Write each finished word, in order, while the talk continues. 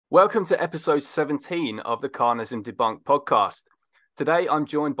Welcome to episode 17 of the Carnism Debunk podcast. Today, I'm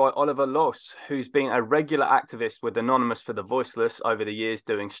joined by Oliver Loos, who's been a regular activist with Anonymous for the Voiceless over the years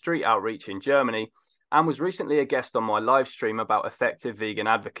doing street outreach in Germany, and was recently a guest on my live stream about effective vegan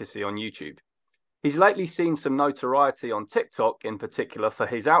advocacy on YouTube. He's lately seen some notoriety on TikTok, in particular for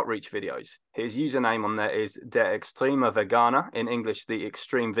his outreach videos. His username on there is Der Extreme Veganer, in English, the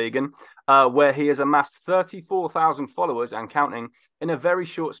Extreme Vegan, where he has amassed 34,000 followers and counting in a very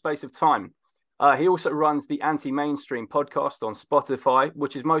short space of time. He also runs the Anti-Mainstream podcast on Spotify,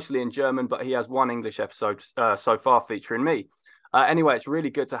 which is mostly in German, but he has one English episode so far featuring me. Anyway, it's really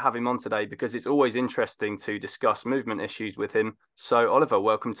good to have him on today because it's always interesting to discuss movement issues with him. So, Oliver,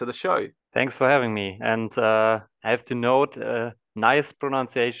 welcome to the show. Thanks for having me. And I have to note nice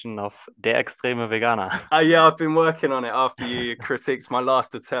pronunciation of Der Extreme Veganer. Yeah, I've been working on it after you critiqued my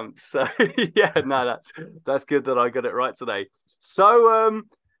last attempt. So, yeah, no, that's good that I got it right today. So,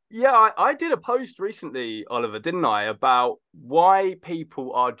 yeah, I did a post recently, Oliver, didn't I, about why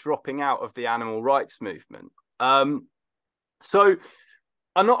people are dropping out of the animal rights movement. So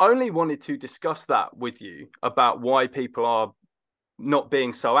I not only wanted to discuss that with you about why people are not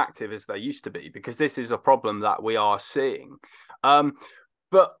being so active as they used to be, because this is a problem that we are seeing.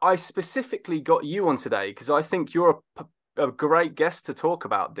 But I specifically got you on today because I think you're a great guest to talk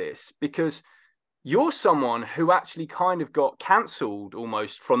about this, because you're someone who actually kind of got cancelled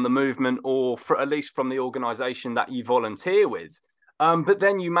almost from the movement, or at least from the organization that you volunteer with. But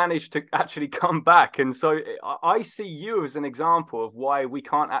then you managed to actually come back. And so I see you as an example of why we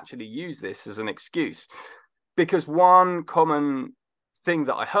can't actually use this as an excuse. Because one common thing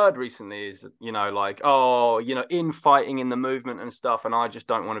that I heard recently is, like, oh, infighting in the movement and stuff, and I just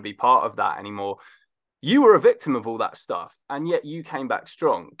don't want to be part of that anymore. You were a victim of all that stuff, and yet you came back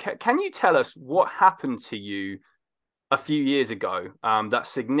strong. Can you tell us what happened to you a few years ago that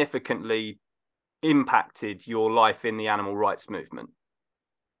significantly impacted your life in the animal rights movement?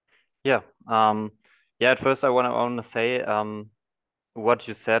 Yeah. At first I want to say what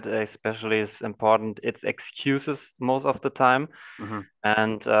you said especially is important. It's excuses most of the time. Mm-hmm.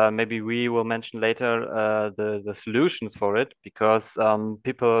 And maybe we will mention later the solutions for it, because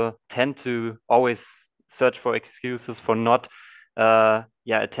people tend to always search for excuses for not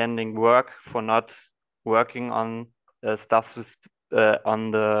attending work, for not working on stuff with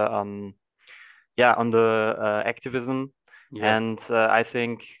on the activism. Yeah. And I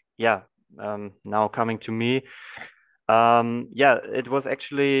think now coming to me, it was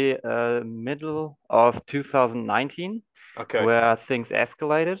actually middle of 2019 Okay. where things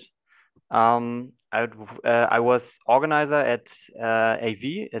escalated. I was organizer at AV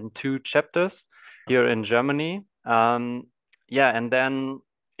in 2 chapters here in Germany. And then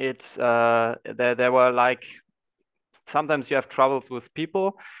there were like, sometimes you have troubles with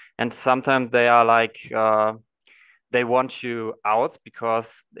people, and sometimes they are like they want you out,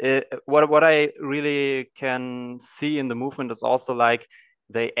 because what I really can see in the movement is also like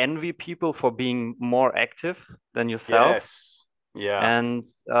they envy people for being more active than yourself. Yes. Yeah. And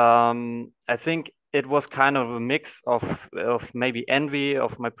I think it was kind of a mix of maybe envy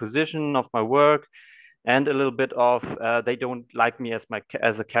of my position, of my work, and a little bit of they don't like me as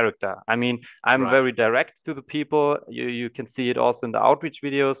a character. I mean, I'm Right. very direct to the people. You can see it also in the outreach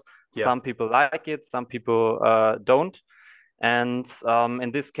videos. Yeah. Some people like it, some people don't. And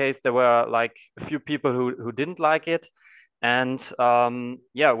in this case, there were like a few people who didn't like it. And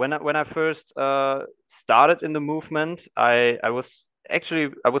when I first started in the movement, I was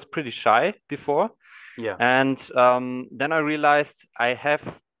pretty shy before. Yeah. And then I realized I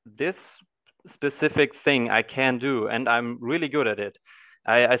have this specific thing I can do, and I'm really good at it.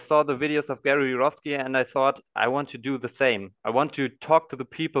 I saw the videos of Gary Yourofsky, and I thought I want to do the same. I want to talk to the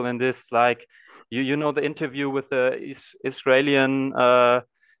people in this, like, you know, the interview with the Israeli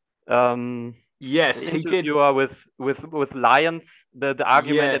um, Yes, he did. interviewer with lions. The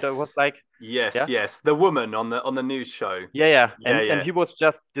argument that was Yes. like, Yes, yeah, yes. The woman on the news show. yeah, Yeah, and yeah. he was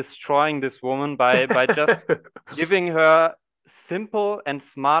just destroying this woman by just giving her simple and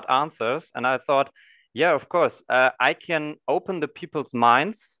smart answers. And I thought, yeah, of course, I can open the people's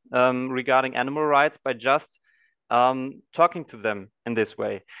minds regarding animal rights by just talking to them in this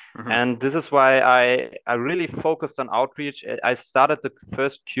way. Mhm. And this is why I really focused on outreach. I started the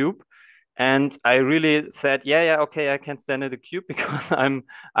first cube, and I really said, yeah, okay, I can stand in the cube because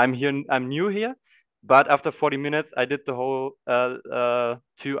I'm here, I'm new here. But after 40 minutes, I did the whole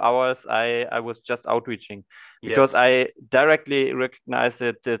 2 hours. I was just outreaching, because Yes. I directly recognize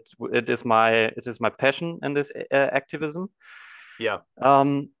it is my passion in this activism. Yeah.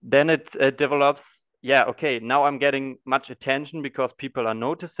 Then it develops yeah, okay, now I'm getting much attention because people are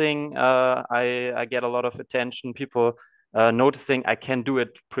noticing. I get a lot of attention. People noticing I can do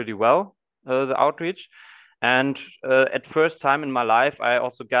it pretty well, the outreach. And at first time in my life, I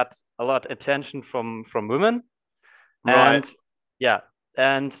also got a lot of attention from women. Right. And yeah,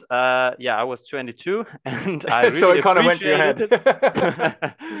 and yeah, I was 22 and I So really it kind of went to your appreciated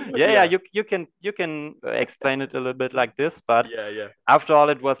head. it. Yeah, yeah, Yeah. you can explain it a little bit like this, but Yeah, yeah. after all,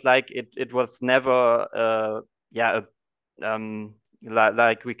 it was like it was never yeah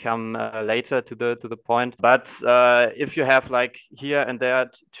like we come later to the point. But if you have like here and there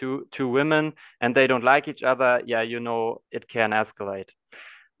two women and they don't like each other, yeah, it can escalate.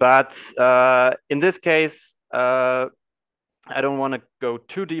 But in this case, I don't want to go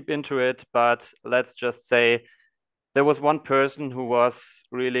too deep into it, but let's just say there was one person who was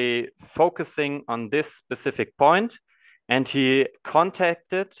really focusing on this specific point, and he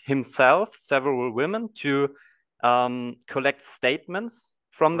contacted himself several women to collect statements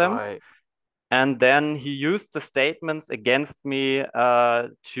from them, Right. and then he used the statements against me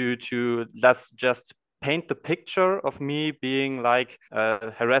to let's just paint the picture of me being like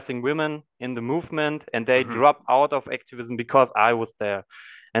harassing women in the movement, and they Hmm. drop out of activism because I was there.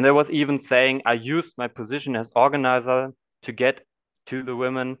 And there was even saying I used my position as organizer to get to the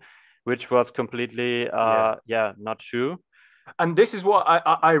women, which was completely Yeah. yeah, not true. And this is what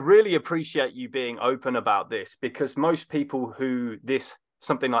I really appreciate you being open about this, because most people who this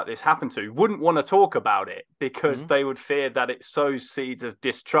something like this happened to wouldn't want to talk about it because Mhm. they would fear that it sows seeds of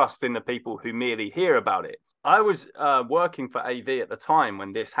distrust in the people who merely hear about it. I was working for AV at the time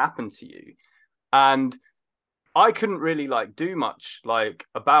when this happened to you, and I couldn't really like do much like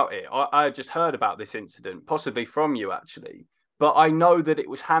about it. I just heard about this incident, possibly from you actually, but I know that it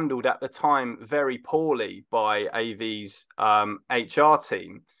was handled at the time very poorly by AV's HR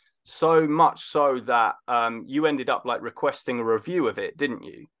team. So much so that you ended up like requesting a review of it, didn't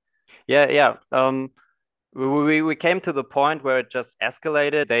you? Yeah, yeah. We came to the point where it just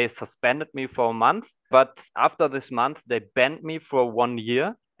escalated. They suspended me for a month, but after this month, they banned me for 1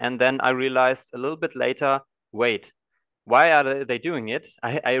 year. And then I realized a little bit later, wait, why are they doing it?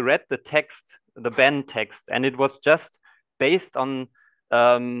 I read the text, the ban text, and it was just based on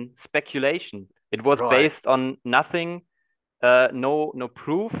speculation. It was Right. based on nothing, no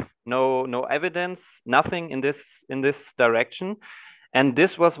proof, no evidence, nothing in this direction. And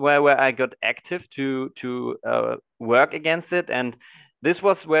this was where I got active to work against it. And this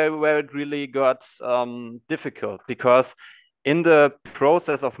was where it really got difficult, because in the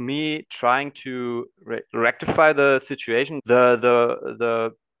process of me trying to rectify the situation,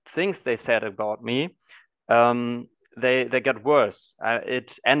 the things they said about me, they got worse.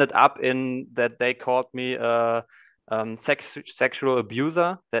 It ended up in that they called me a sexual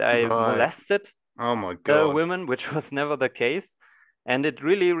abuser, that I Right. molested Oh my God. women, which was never the case. And it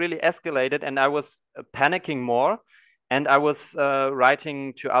really, really escalated. And I was panicking more. And I was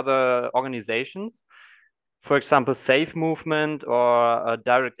writing to other organizations, for example, Safe Movement or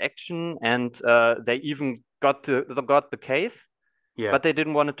Direct Action. And they even got the case, Yeah. but they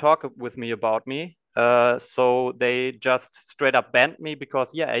didn't want to talk with me about me. So they just straight up banned me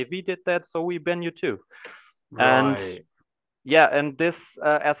because, yeah, AV did that. So we ban you too. And Right. yeah, and this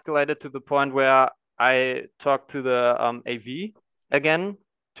escalated to the point where I talked to the AV again,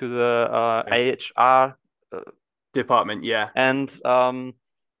 to the HR, uh, Department. Yeah. and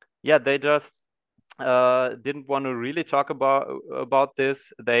yeah, they just didn't want to really talk about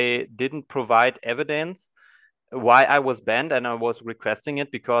this. They didn't provide evidence why I was banned, and I was requesting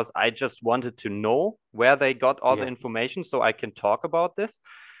it because I just wanted to know where they got all the Yeah. information so I can talk about this.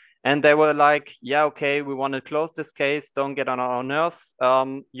 And they were like, yeah, okay, we want to close this case. Don't get on our nerves.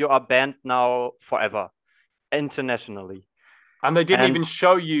 You are banned now forever, internationally. And they didn't And even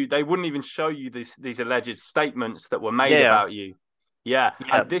show you, they wouldn't even show you these alleged statements that were made yeah, about you. Yeah.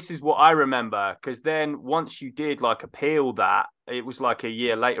 yeah, And this is what I remember, because then once you did like appeal that, it was like a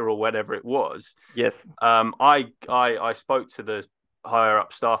year later or whatever it was. yes, I spoke to the higher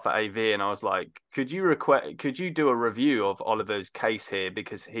up staff at AV and I was like, could you do a review of Oliver's case here?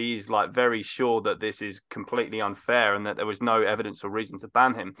 Because he's like very sure that this is completely unfair and that there was no evidence or reason to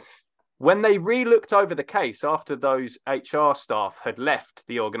ban him. When they re-looked over the case after those HR staff had left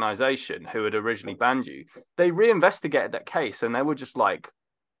the organization who had originally banned you, they reinvestigated that case and they were just like,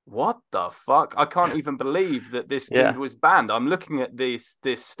 what the fuck? I can't even believe that this dude yeah, was banned. I'm looking at this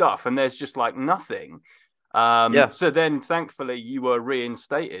stuff and there's just like nothing. yeah, So then thankfully you were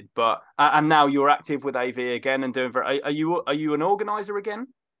reinstated, but and now you're active with AV again and doing very, are you an organizer again?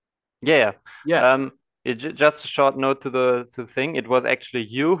 yeah. Yeah. Yeah. Just a short note to the thing. It was actually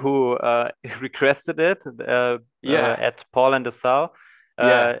you who requested it Yeah, at Paul and Asal.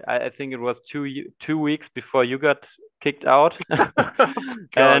 yeah. I think it was 2 weeks before you got kicked out, God.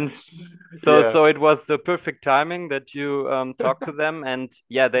 and so Yeah, so it was the perfect timing that you talked to them, and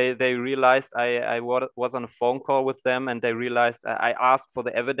yeah, they realized I was on a phone call with them, and they realized I asked for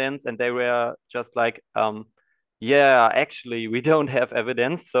the evidence, and they were just like yeah, actually, we don't have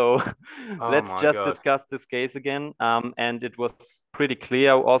evidence, so oh let's my just God. discuss this case again. And it was pretty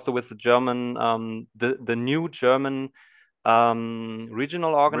clear also with the German, the new German regional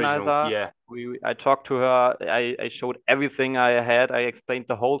Regional, organizer. yeah, I talked to her. I showed everything I had. I explained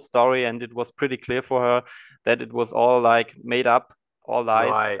the whole story, and it was pretty clear for her that it was all like made up, all lies.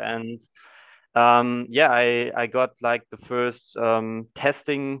 right. And yeah, I got like the first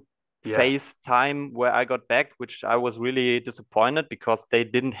testing Yeah, phase time where I got back, which I was really disappointed because they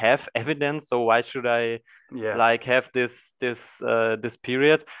didn't have evidence. So why should I yeah, like have this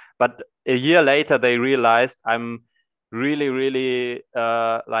period? But a year later, they realized I'm really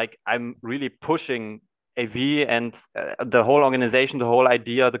like I'm really pushing AV and the whole organization, the whole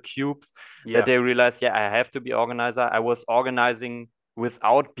idea, the cubes, that yeah. they realized, yeah, I have to be organizer. I was organizing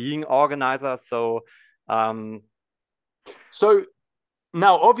without being organizer. So um, So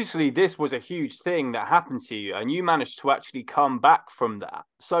now, obviously, this was a huge thing that happened to you, and you managed to actually come back from that.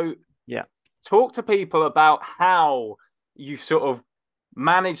 So, yeah, talk to people about how you sort of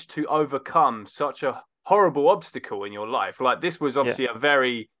managed to overcome such a horrible obstacle in your life. Like, this was yeah,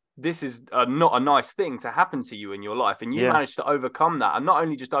 obviously this is not a nice thing to happen to you in your life, and you yeah, managed to overcome that, and not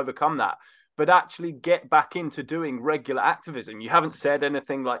only just overcome that, but actually get back into doing regular activism. You haven't said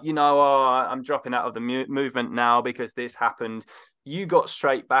anything like, oh, I'm dropping out of the movement now because this happened. You got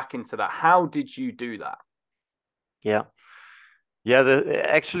straight back into that. How did you do that? yeah. Yeah,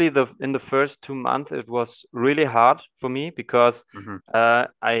 actually the in the first 2 months it was really hard for me because Mm-hmm.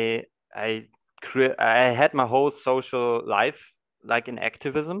 I I had my whole social life like in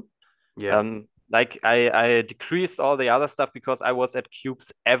activism. Yeah. Like I decreased all the other stuff because I was at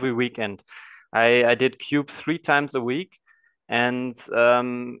cubes every weekend. I did cubes 3 times a week, and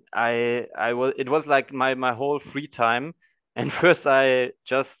I was it was like my whole free time. And first I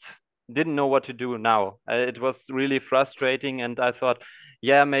just didn't know what to do now. It was really frustrating, and I thought,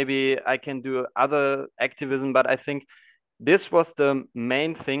 yeah, maybe I can do other activism, but I think this was the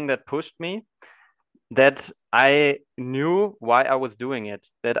main thing that pushed me, that I knew why I was doing it.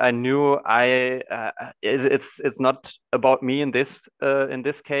 That I knew it's not about me in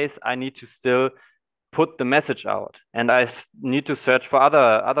this case. I need to still put the message out, and need to search for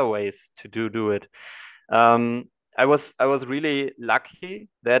other ways to do it. Um, I was really lucky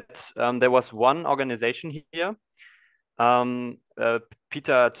that there was one organization here,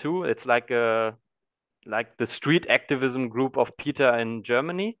 Peter too. It's like the street activism group of Peter in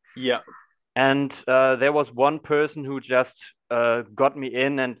Germany. Yeah. And there was one person who just got me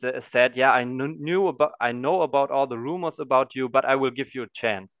in and said, "Yeah, I know about all the rumors about you, but I will give you a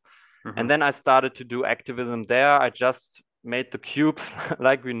chance." And Mm-hmm. then I started to do activism there. I just made the cubes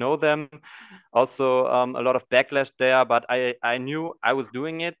like we know them. Also, a lot of backlash there, but I knew I was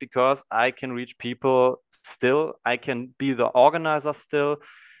doing it because I can reach people still. I can be the organizer still,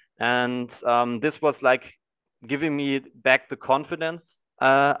 and this was like giving me back the confidence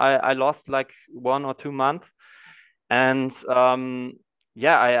I lost like 1 or 2 months, and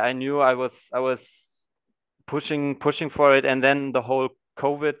yeah, I knew I was pushing for it, and then the whole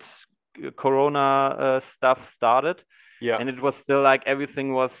COVID Corona stuff started, Yeah. and it was still like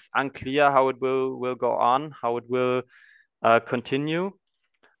everything was unclear how it will go on, how it will continue.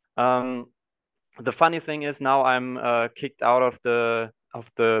 Um, the funny thing is now I'm kicked out of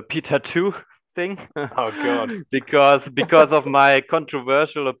the Peter 2 thing Oh God. because of my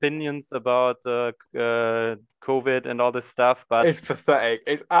controversial opinions about COVID and all this stuff. But It's pathetic.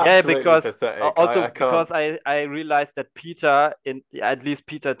 It's yeah, absolutely because pathetic. I also can't. because I realized that Peter, in at least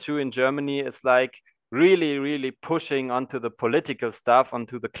Peter 2 in Germany, is like really pushing onto the political stuff,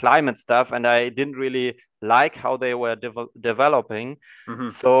 onto the climate stuff, and I didn't really like how they were developing. Mhm.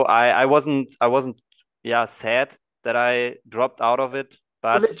 So I wasn't yeah sad that I dropped out of it,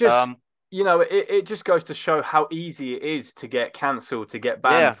 Well, it but just, it just goes to show how easy it is to get cancelled, to get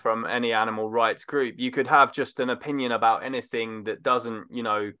banned yeah, from any animal rights group. You could have just an opinion about anything that doesn't,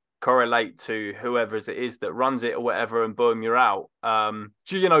 correlate to whoever's it is that runs it or whatever, and boom, you're out.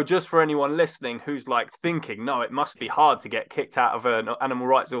 Just for anyone listening who's like thinking, no, it must be hard to get kicked out of an animal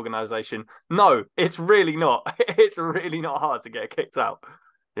rights organization. No, it's really not. It's really not hard to get kicked out,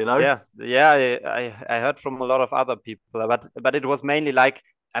 you know? yeah, I heard from a lot of other people, but it was mainly like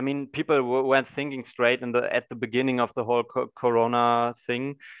I mean, people weren't thinking straight at the beginning of the whole Corona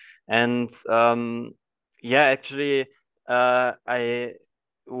thing, and yeah, actually,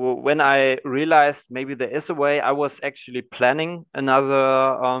 when I realized maybe there is a way, I was actually planning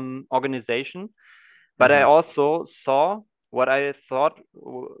another organization, but I Hmm. also saw what I thought,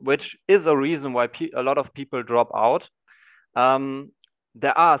 which is a reason why a lot of people drop out. Um,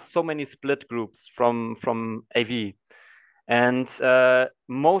 there are so many split groups from AV, and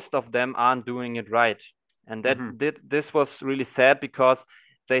most of them aren't doing it right. And Hmm. this was really sad because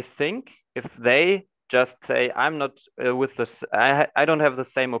they think if they just say I'm not with this, I don't have the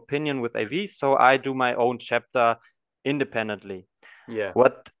same opinion with AV, so I do my own chapter independently. Yeah.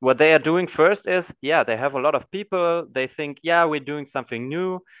 What they are doing first is, yeah, they have a lot of people. They think, yeah, we're doing something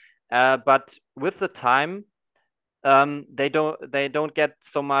new, but with the time, they don't get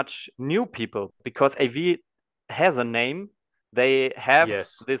so much new people because AV has a name. They have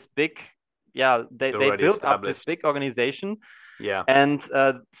Yes. this big, yeah, they Already built up this established. big organization, Yeah. and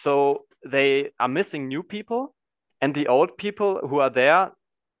so they are missing new people, and the old people who are there,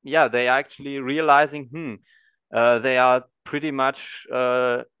 yeah, they are actually realizing, they are pretty much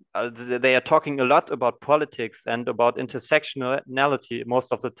they are talking a lot about politics and about intersectionality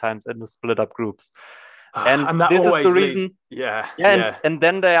most of the times in the split up groups. And And that this is the always leads. reason, Yeah. yeah, Yeah. and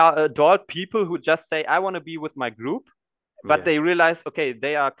then there are adult people who just say, I want to be with my group, but Yeah. they realize, okay,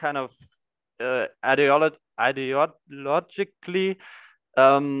 they are kind of ideologically,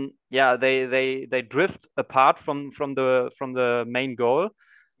 yeah, they drift apart from the main goal.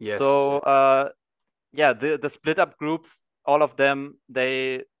 So Yes. yeah, the split up groups, all of them,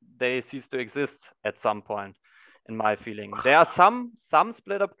 they cease to exist at some point, in my feeling. There are some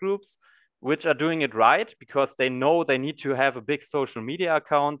split up groups which are doing it right because they know they need to have a big social media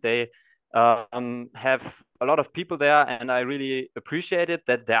account. They have a lot of people there, and I really appreciate it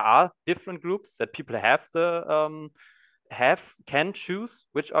that there are different groups that people can choose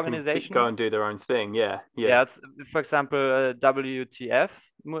which Go organization. and do their own thing. Yeah. Yeah. Yeah, it's, for example, WTF,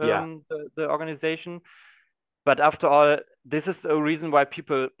 Yeah. the organization. But after all, this is a reason why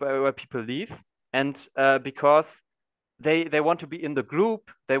people leave, and because they want to be in the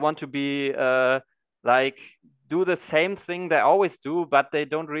group, they want to be like do the same thing they always do, but they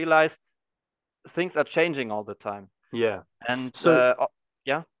don't realize things are changing all the time. Yeah. And So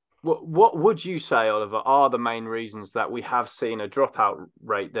yeah, what would you say, Oliver, are the main reasons that we have seen a dropout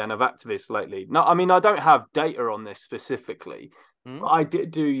rate then of activists lately? No, I mean I don't have data on this specifically. hmm? But I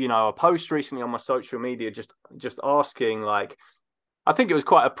did do, a post recently on my social media just asking like I think it was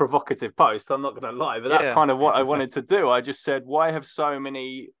quite a provocative post, I'm not gonna lie, but that's Yeah, kind of what I wanted to do. I just said, why have so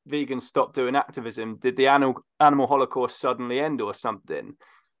many vegans stopped doing activism? Did the animal holocaust suddenly end or something?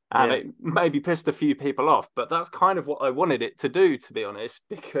 And yeah, it maybe pissed a few people off, but that's kind of what I wanted it to do, to be honest,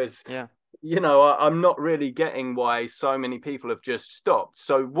 because yeah. I'm not really getting why so many people have just stopped.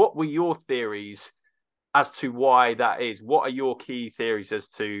 So, what were your theories as to why that is? What are your key theories as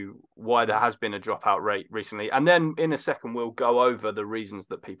to why there Hmm. has been a dropout rate recently? And then in a second, we'll go over the reasons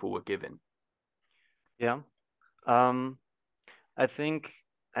that people were giving. Yeah. Um, I think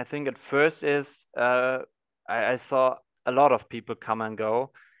I think at first is I saw a lot of people come and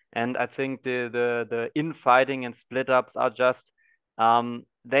go, and I think the infighting and split ups are just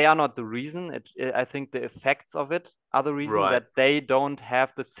they are not the reason. I think the effects of it are the reason, Right. that they don't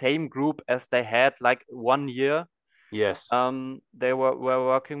have the same group as they had like 1 year Yes. they were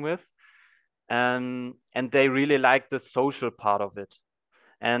working with, and they really like the social part of it.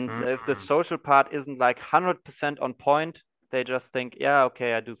 And if the Mm. social part isn't like 100% on point, they just think, yeah,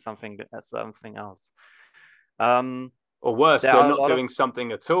 okay, I do something else. Um, Or worse, there they're are a not lot of doing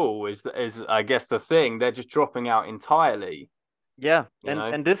something at all. Is I guess the thing. They're just dropping out entirely. Yeah, You and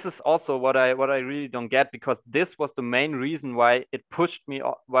know. and this is also what I really don't get, because this was the main reason why it pushed me,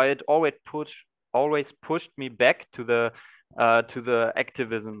 why it always pushed me back to the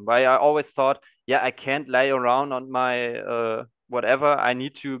activism. Why I always thought, yeah, I can't lay around on my whatever. I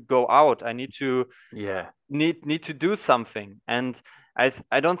need to go out. I Yeah. need to do something. And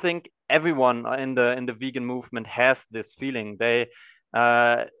I don't think everyone in the vegan movement has this feeling. They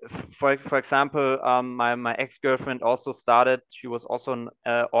for example, my ex-girlfriend also started. She was also an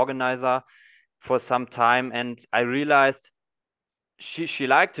organizer for some time, and I realized she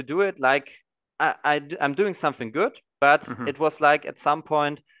liked to do it. Like I'm doing something good, but Hmm. it was like at some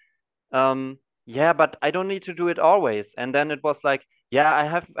point, yeah, but I don't need to do it always. And then it was like,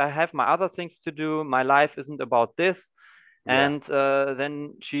 yeah, I have my other things to do. My life isn't about this. Yeah. And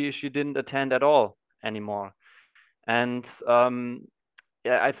then she didn't attend at all anymore. And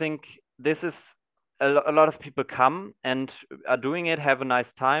yeah, I think this is a lot of people come and are doing it, have a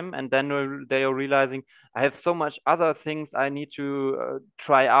nice time, and then they are realizing I have so much other things I need to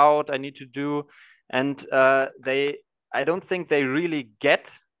try out, I need to do, and I don't think they really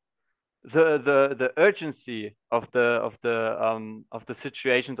get the urgency of the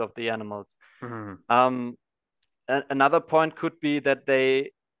situations of the animals. Mhm. Another point could be that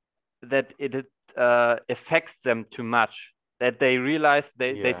it affects them too much. That they realize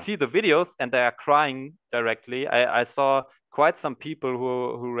they Yeah. see the videos and they are crying directly. I saw quite some people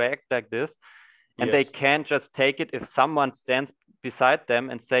who react like this, and they Yes. can't just take it if someone stands beside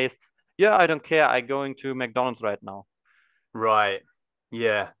them and says, "Yeah, I don't care. I'm going to McDonald's right now." Right.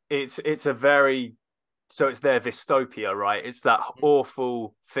 Yeah. It's a very so it's their dystopia, right? It's that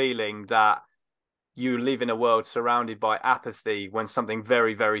awful feeling that you live in a world surrounded by apathy when something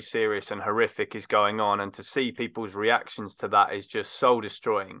very, very serious and horrific is going on. And to see people's reactions to that is just soul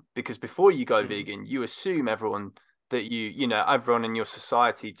destroying. Because before you go Mhm. vegan, you assume everyone that you know, everyone in your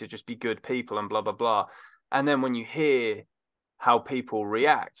society to just be good people and blah, blah, blah. And then when you hear how people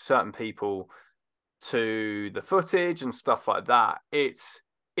react, certain people to the footage and stuff like that,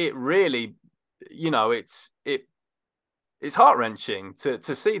 it really, you know, it's heart wrenching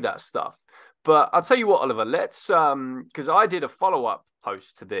to see that stuff. But I'll tell you what, Oliver, let's because I did a follow-up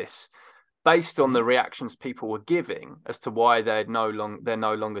post to this based on Mhm. the reactions people were giving as to why they're no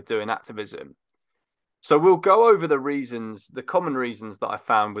longer doing activism. So we'll go over the reasons, the common reasons that I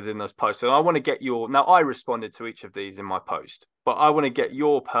found within those posts. And I want to get your now I responded to each of these in my post, but I want to get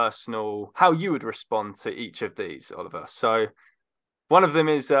your personal how you would respond to each of these, Oliver. So one of them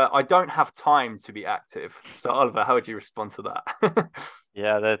is I don't have time to be active. So Oliver, how would you respond to that?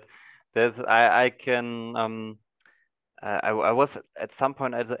 Yeah, that's I can I was at some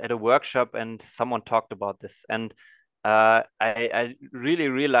point at a workshop and someone talked about this, and I really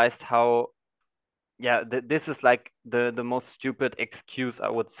realized how, yeah, this is like the most stupid excuse, I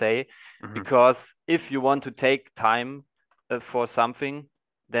would say, Mhm, because if you want to take time for something,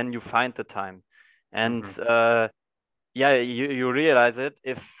 then you find the time, and mhm. yeah, you realize it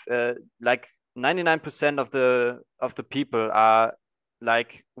if like 99% of the people are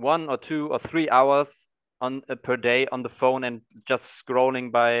like 1 or 2 or 3 hours on per day on the phone and just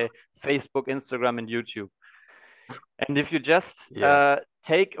scrolling by Facebook, Instagram, and YouTube. And if you just Yeah.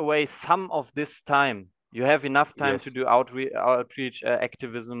 take away some of this time, you have enough time to Yes. do outreach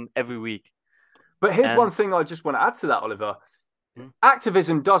activism every week. But here's one And thing I just want to add to that, Oliver. mm,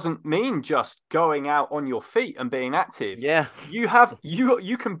 Activism doesn't mean just going out on your feet and being active. yeah,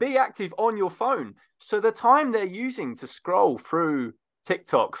 You can be active on your phone. So the time they're using to scroll through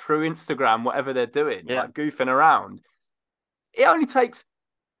TikTok, through Instagram, whatever they're doing, yeah, like goofing around, it only takes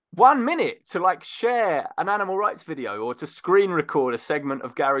 1 minute to like share an animal rights video or to screen record a segment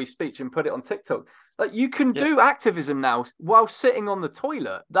of Gary's speech and put it on TikTok. Like you can yeah, do activism now while sitting on the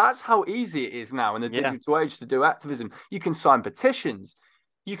toilet. That's how easy it is now in the yeah. digital age to do activism. You can sign petitions.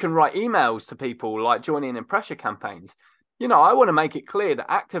 You can write emails to people like joining in pressure campaigns. You know, I want to make it clear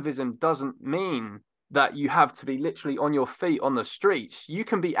that activism doesn't mean that you have to be literally on your feet on the streets. You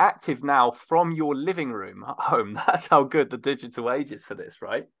can be active now from your living room at home. That's how good the digital age is for this,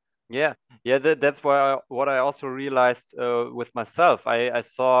 right? Yeah, yeah, that's why what I also realized with myself. I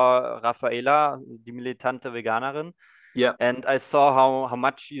saw Rafaela, die militante Veganerin, Yeah. and I saw how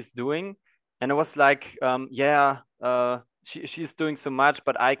much she's doing, and it was like, yeah, she's doing so much,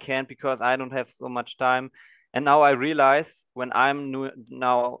 but I can't because I don't have so much time. And now I realize when I'm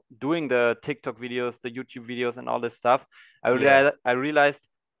now doing the TikTok videos, the YouTube videos, and all this stuff, Yeah. I realized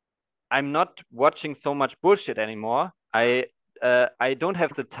I'm not watching so much bullshit anymore. I don't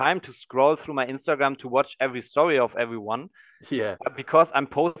have the time to scroll through my Instagram to watch every story of everyone Yeah. because I'm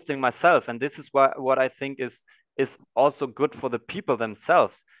posting myself, and this is what I think is also good for the people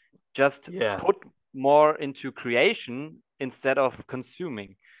themselves. Just Yeah. put more into creation instead of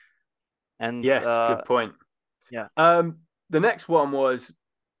consuming. And Yes, good point. yeah, The next one was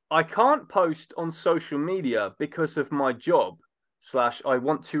I can't post on social media because of my job slash I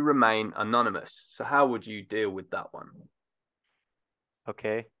want to remain anonymous. So how would you deal with that one?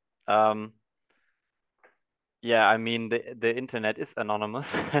 okay. Um, yeah, I mean the internet is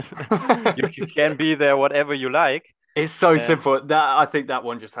anonymous. You can be there whatever you like. It's so And simple. That I think that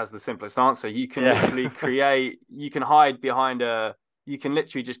one just has the simplest answer. You can literally yeah. create, you can hide behind you can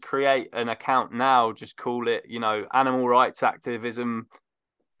literally just create an account now, just call it, you know, animal rights activism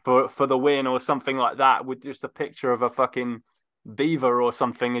for the win or something like that with just a picture of a fucking beaver or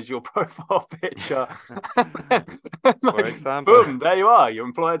something as your profile picture. For Like, example. boom, there you are. Your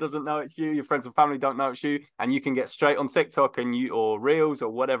employer doesn't know it's you. Your friends and family don't know it's you, and you can get straight on TikTok and you or Reels or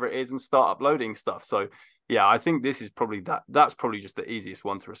whatever it is and start uploading stuff. So yeah, I think this is probably that's probably just the easiest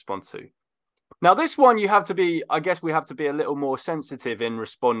one to respond to. Now, this one you have to be, I guess we have to be a little more sensitive in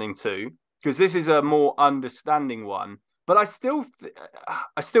responding to because this is a more understanding one. But I still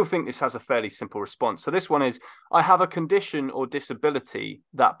think this has a fairly simple response. So this one is, I have a condition or disability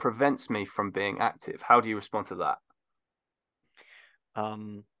that prevents me from being active. How do you respond to that?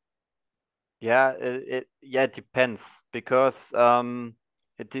 Um, yeah, it depends because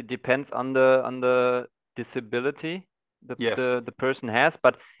it depends on the disability Yes. the person has.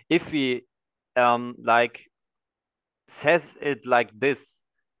 But if he like says it like this,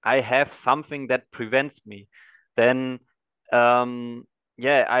 I have something that prevents me, then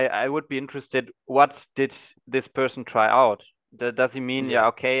yeah, I would be interested. What did this person try out? Does he mean, Yeah. yeah,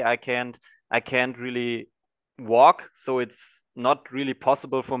 okay, I can't really walk, so it's not really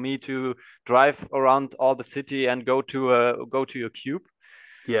possible for me to drive around all the city and go to a cube?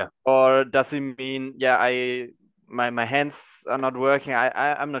 Yeah. Or does it mean, yeah, my hands are not working?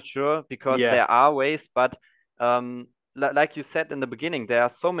 I'm not sure because Yeah. there are ways, but like you said in the beginning, there are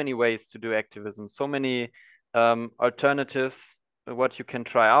so many ways to do activism, so many alternatives what you can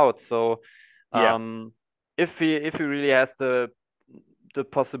try out. So Yeah. if he really has the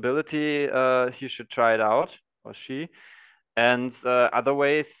possibility, he should try it out, or she. And other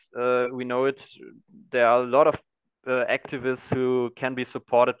ways, we know it. There are a lot of activists who can be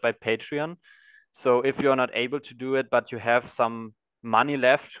supported by Patreon. So if you're not able to do it, but you have some money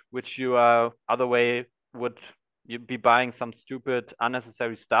left, which you other way would you be buying some stupid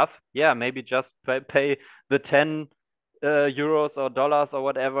unnecessary stuff, yeah, maybe just pay the 10 euros or dollars or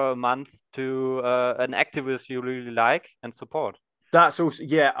whatever a month to an activist you really like and support. That's also,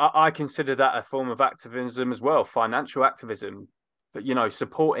 yeah, I consider that a form of activism as well, financial activism. But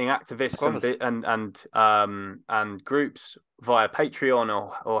supporting Of activists course. and groups via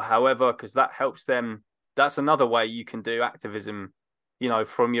Patreon or however, because that helps them. That's another way you can do activism,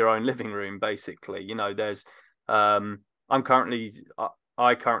 from your own living room, basically. There's I'm currently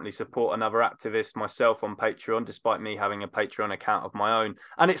I currently support another activist myself on Patreon, despite me having a Patreon account of my own,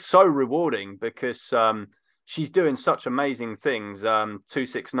 and it's so rewarding because she's doing such amazing things.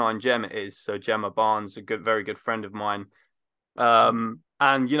 269 Gem it is. So Gemma Barnes, a very good friend of mine. And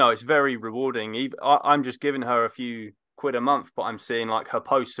it's very rewarding. Even I'm just giving her a few quid a month, but I'm seeing like her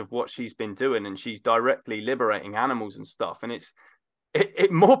posts of what she's been doing, and she's directly liberating animals and stuff. And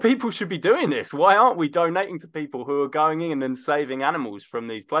more people should be doing this. Why aren't we donating to people who are going in and saving animals from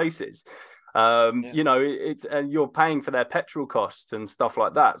these places? Yeah. It's and you're paying for their petrol costs and stuff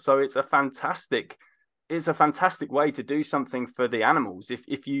like that. So it's a fantastic way to do something for the animals. If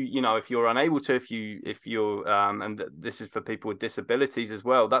if you're unable to, if you're and this is for people with disabilities as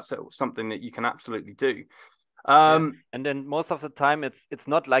well, that's something that you can absolutely do. Yeah, um and then most of the time it's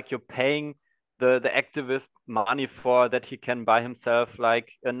not like you're paying the activist money for that he can buy himself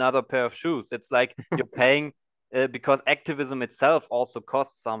like another pair of shoes. It's like you're paying because activism itself also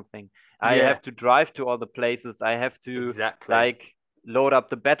costs something. I yeah, have to drive to all the places. I have to exactly. like load up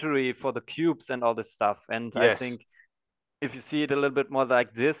the battery for the cubes and all this stuff. And I Yes. think if you see it a little bit more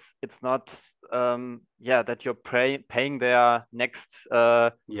like this, it's not yeah, that you're paying their next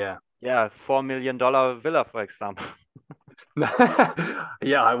Yeah. yeah, $4 million villa, for example.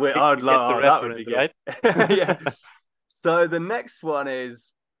 Yeah, I'd You get the love. Oh, that would be reference, good. right? Yeah. So the next one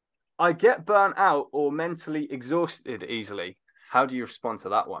is, I get burnt out or mentally exhausted easily. How do you respond to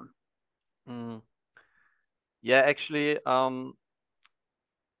that one? Mm. Yeah, actually,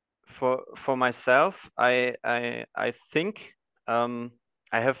 for myself, I think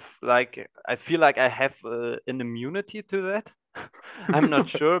I have like I feel like I have an immunity to that. I'm not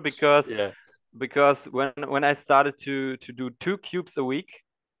sure Yeah. because when I started to do 2 cubes a week,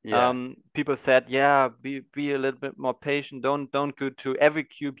 Yeah. people said, yeah, be a little bit more patient. Don't go to every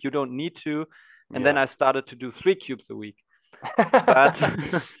cube you don't need to. And then Yeah. I started to do 3 cubes a week. But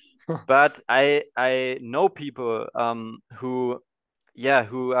but I know people who yeah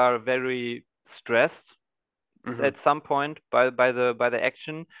who are very stressed Hmm. at some point by the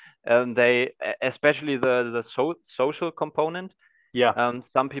action. They especially the social component. Yeah.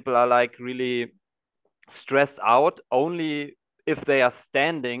 Some people are like really stressed out only if they are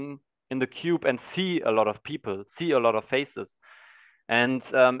standing in the cube and see a lot of people, see a lot of faces. And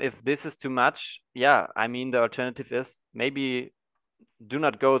if this is too much, yeah, I mean, the alternative is maybe do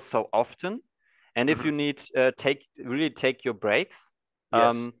not go so often. And if you Hmm. need take your breaks,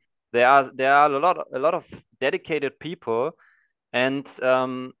 Yes. there are a lot of dedicated people And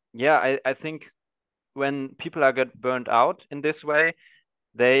yeah, I think when people are get burned out in this way,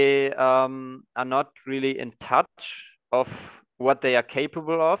 they are not really in touch of what they are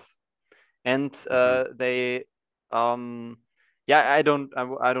capable of, and Hmm. they yeah, I don't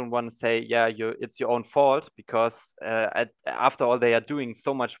want to say, yeah, it's your own fault, because after all, they are doing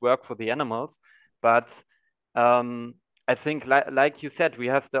so much work for the animals. But um I think, like you said, we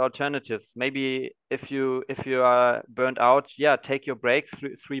have the alternatives. Maybe if you are burnt out, yeah, take your break,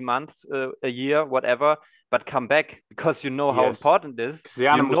 3 months, a year, whatever, but come back, because you know how Yes, important it is. because the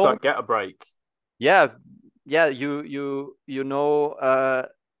You animals know, don't get a break. yeah, yeah, you know,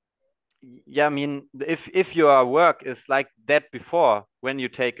 yeah, I mean, if your work is like that before, when you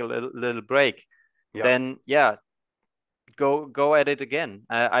take a little break, Yep. then yeah, go at it again.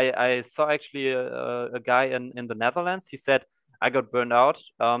 I saw actually a guy in the Netherlands. He said, I got burned out,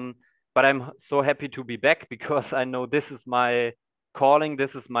 but I'm so happy to be back, because I know this is my calling,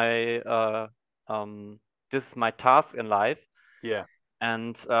 um this is my task in life. Yeah.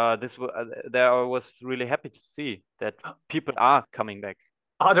 And there I was really happy to see that people are coming back.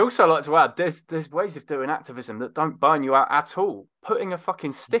 I'd also like to add, there's ways of doing activism that don't burn you out at all. Putting a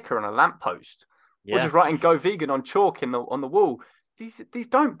fucking sticker on a lamppost, or Yeah, just writing "Go vegan" on chalk in the on the wall. These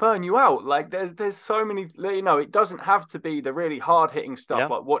don't burn you out. Like there's so many. It doesn't have to be the really hard hitting stuff yeah,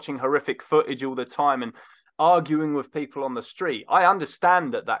 like watching horrific footage all the time and arguing with people on the street. I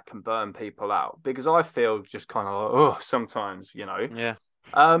understand that that can burn people out because I feel just kind of like, oh, sometimes. yeah.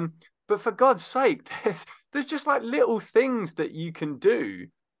 Um, but for God's sake, there's just like little things that you can do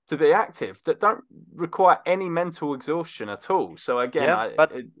to be active that don't require any mental exhaustion at all. So again, Yeah,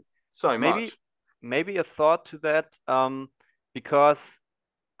 but so maybe much. maybe a thought to that, because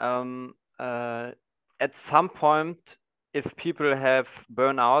um, uh, at some point, if people have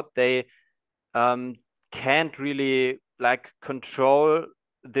burnout, they um, can't really like control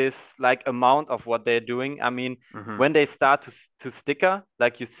this like amount of what they're doing. I mean, Hmm. when they start to sticker,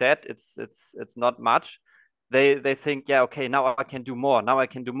 like you said, it's not much. They think, yeah, okay, now I can do more. Now I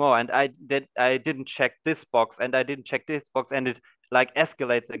can do more, and I didn't check this box, and I didn't check this box, and it like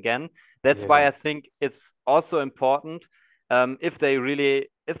escalates again. That's why Yeah, I think it's also important, if they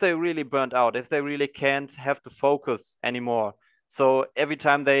really burnt out, if they really can't have the focus anymore, so every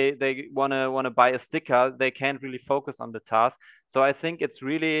time they wanna buy a sticker, they can't really focus on the task. So I think it's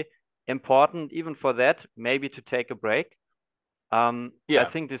really important, even for that, maybe to take a break. I yeah,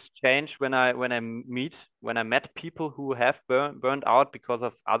 think this changed when I met people who have burned out because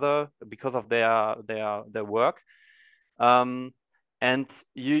of their work. Um, and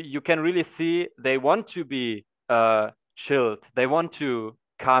you can really see they want to be chilled, they want to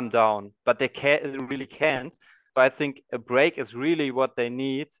calm down, but they can't really can't. So I think a break is really what they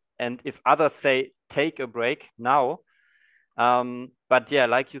need. And if others say take a break now, but yeah,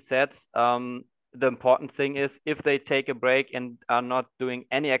 like you said, the important thing is, if they take a break and are not doing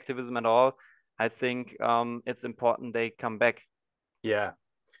any activism at all, I think it's important they come back. yeah.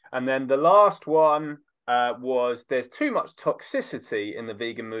 And then the last one was there's too much toxicity in the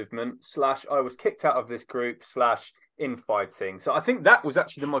vegan movement, slash, I was kicked out of this group, slash, infighting. So I think that was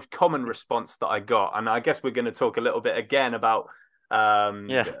actually the most common response that I got. And I guess we're going to talk a little bit again about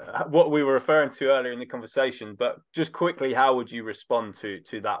Yeah, what we were referring to earlier in the conversation. But just quickly, how would you respond to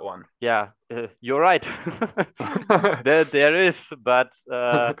that one? yeah, you're right. There is, but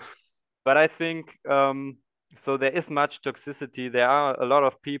I think so. There is much toxicity. There are a lot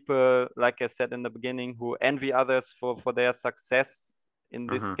of people, like I said in the beginning, who envy others for their success. In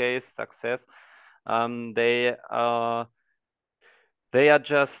this Hmm. case, success. They they are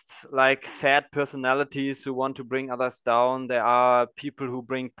just like sad personalities who want to bring others down. There are people who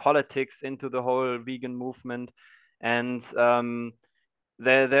bring politics into the whole vegan movement, and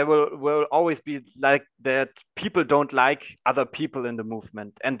there will always be like that. People don't like other people in the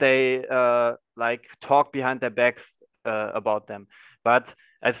movement, and they like talk behind their backs about them. But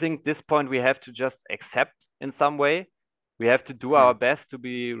I think this point we have to just accept in some way. We have to do our best to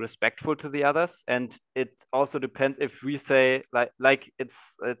be respectful to the others, and it also depends if we say like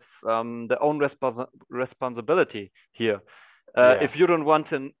it's the own responsibility here. Yeah. If you don't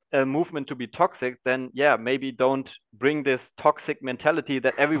want a movement to be toxic, then yeah, maybe don't bring this toxic mentality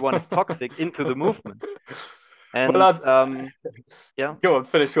that everyone is toxic into the movement. Well, And I'd yeah, go on,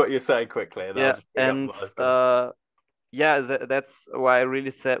 finish what you're saying quickly, and I'll yeah, just bring up and what I was going. yeah, that's why I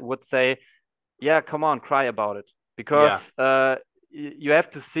really would say, yeah, come on, cry about it, Yeah. because you have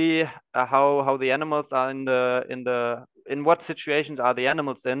to see how the animals are in what situations are the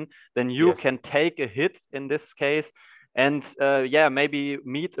animals in. Then you Yes. can take a hit in this case, and yeah, maybe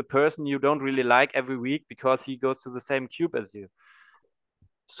meet a person you don't really like every week because he goes to the same cube as you.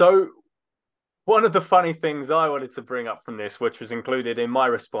 So one of the funny things I wanted to bring up from this, which was included in my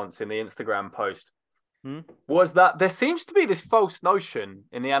response in the Instagram post, Hmm? was that there seems to be this false notion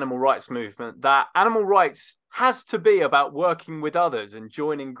in the animal rights movement that animal rights has to be about working with others and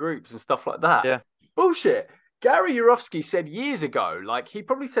joining groups and stuff like that. Yeah, Bullshit. Gary Yourofsky said years ago, like he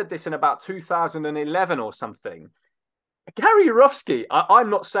probably said this in about 2011 or something. Gary Yourofsky,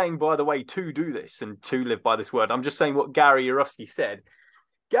 I'm not saying, by the way, to do this and to live by this word. I'm just saying what Gary Yourofsky said.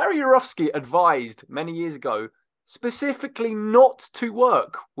 Gary Yourofsky advised many years ago specifically not to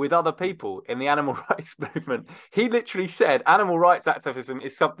work with other people in the animal rights movement. He literally said animal rights activism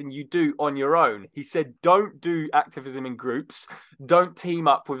is something you do on your own. He said, don't do activism in groups, don't team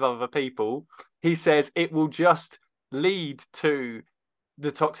up with other people. He says it will just lead to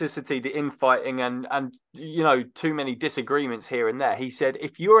the toxicity, the infighting, and you know, too many disagreements here and there. He said,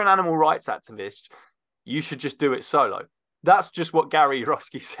 if you're an animal rights activist, you should just do it solo. That's just what Gary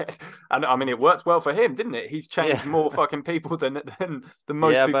Yourofsky said, and I mean, it worked well for him, didn't it? He's yeah, changed more fucking people than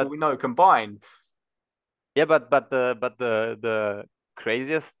most yeah, people but we know combined. yeah, but the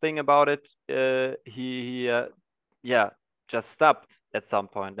craziest thing about it, he yeah, just stopped at some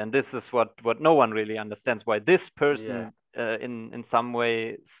point, and this is what no one really understands, why this Yeah, person in some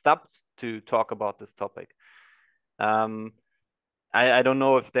way stopped to talk about this topic. Um, I don't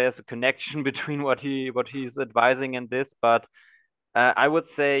know if there's a connection between what he's advising and this, but I would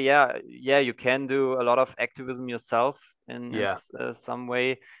say, yeah, you can do a lot of activism yourself yeah, some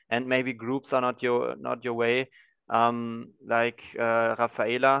way, and maybe groups are not your way. Like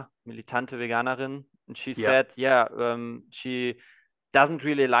Rafaela, militante Veganerin, and she yeah, said, yeah, she doesn't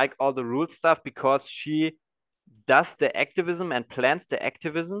really like all the rule stuff because she does the activism and plans the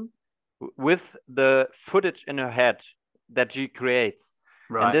activism with the footage in her head that she creates.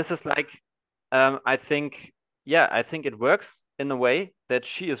 And right, this is like, I think, yeah, I think it works in a way that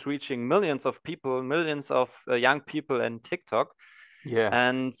she is reaching millions of people, millions of young people in TikTok. yeah,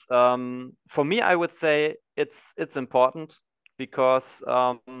 And for me, I would say it's important because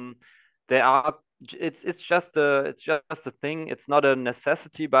there are it's just a thing. It's not a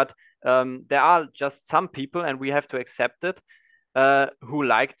necessity, but there are just some people, and we have to accept it, who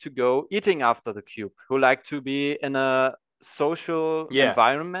like to go eating after the cube, who like to be in a social yeah.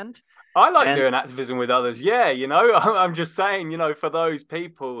 environment. I like And doing activism with others. Yeah, you know, I'm just saying, you know, for those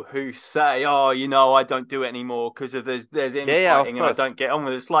people who say, "Oh, you know, I don't do it anymore because of there's yeah, of infighting and I course. don't get on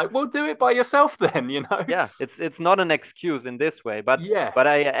with it." It's like, well, do it by yourself then, you know? Yeah, it's not an excuse in this way, but Yeah.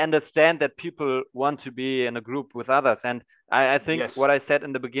 I understand that people want to be in a group with others, and I think Yes. what I said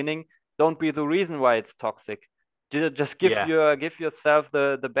in the beginning, don't be the reason why it's toxic. Just Yeah. give yourself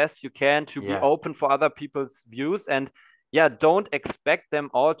the best you can to be Yeah. open for other people's views, and yeah, don't expect them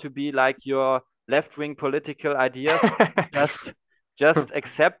all to be like your left-wing political ideas. Just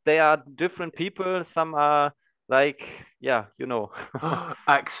accept they are different people. Some are like, yeah, you know.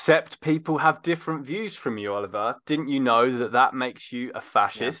 Accept people have different views from you, Oliver. Didn't you know that that makes you a Yeah.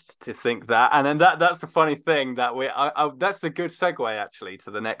 fascist to think that? And then that's the funny thing that that's a good segue actually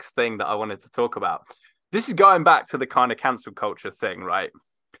to the next thing that I wanted to talk about. This is going back to the kind of cancel culture thing, right?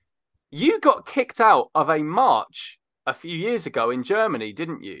 You got kicked out of a march a few years ago in Germany,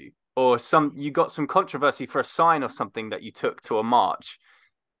 didn't you? Or you got some controversy for a sign or something that you took to a march.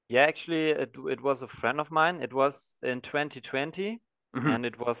 Yeah, actually, it was a friend of mine. It was in 2020, Mhm. and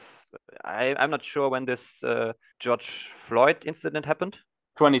it was I'm not sure when this George Floyd incident happened. I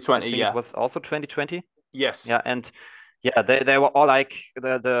 2020, think it yeah. was also 2020. Yes. Yeah, and yeah, they were all like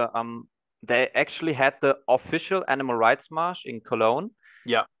they actually had the official animal rights march in Cologne,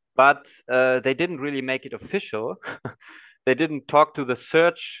 Yeah. but they didn't really make it official. They didn't talk to the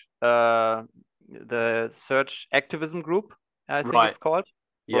search activism group, I think Right. it's called,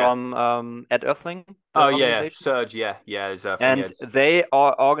 Yeah. from Ed Earthling, Oh the yeah, organization. Surge, yeah. Yeah, is thing And is. they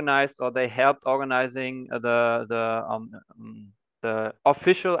are organized, or they helped organizing the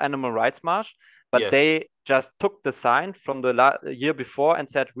official animal rights march, but Yes. they just took the sign from the year before and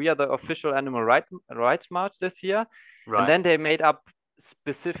said, we are the official rights march this year. And Right. then they made up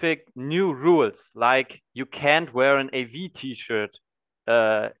specific new rules, like you can't wear an AV t-shirt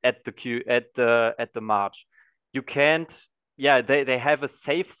at the march. You can't. Yeah, they have a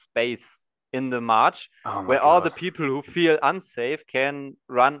safe space in the march Oh my where all the God. people who feel unsafe can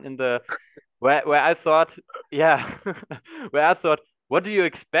run in the where I thought, yeah, where I thought, what do you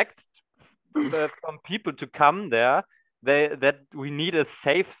expect from people to come there? That we need a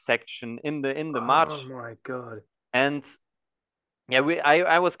safe section in the Oh march. my God. And yeah,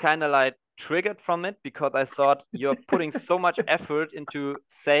 I was kind of like triggered from it because I thought you're putting so much effort into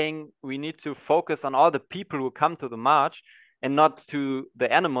saying we need to focus on all the people who come to the march and not to the On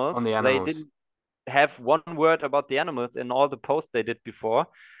the animals. They animals. didn't have one word about the animals in all the posts they did before.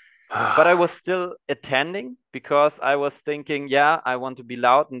 But I was still attending because I was thinking, yeah, I want to be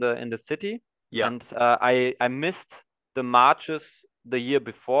loud in the city. Yeah. And I missed the marches the year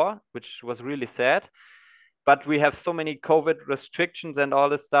before, which was really sad. But we have so many COVID restrictions and all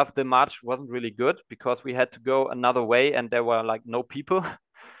this stuff. The march wasn't really good because we had to go another way and there were like no people.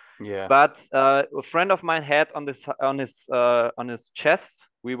 Yeah. But a friend of mine had on his chest.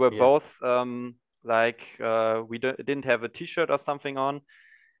 We were Yeah. both we didn't have a t-shirt or something on.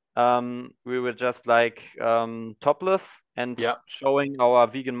 We were just like topless and Yeah. showing our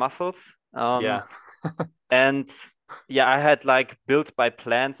vegan muscles. Yeah. And yeah, I had like built by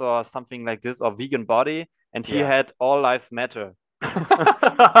plants or something like this or vegan body, and he Yeah. had all lives matter.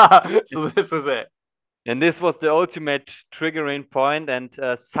 So this was it. And this was the ultimate triggering point. And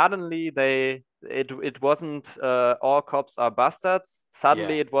suddenly it wasn't all cops are bastards. Yeah.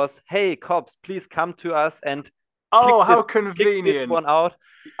 Suddenly it was, hey cops, please come to us and Oh, how kick this convenient. one out.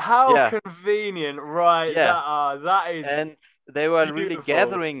 How Yeah, convenient. Right. yeah. That is And they were really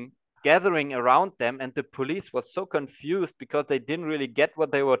beautiful. gathering around them, and the police was so confused because they didn't really get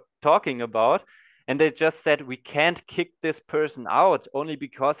what they were talking about, and they just said we can't kick this person out only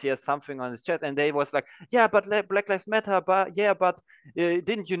because he has something on his chest. And they was like, yeah, but Black Lives Matter, but yeah, but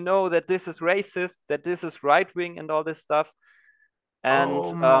didn't you know that this is racist, that this is right wing and all this stuff. And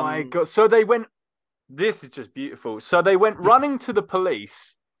Oh my God. So they went, this is just beautiful. So they went running to the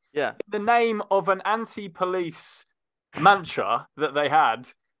police yeah, in the name of an anti-police mantra that they had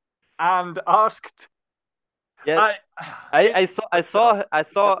and asked, yeah, I, I, it, I saw I stuff. saw I Yeah,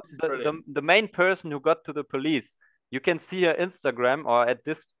 saw this is brilliant. the main person who got to the police. You can see her Instagram, or at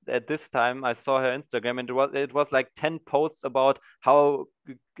this time I saw her Instagram, and it was like 10 posts about how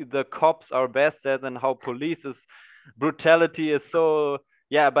the cops are bastards and how police's brutality is so,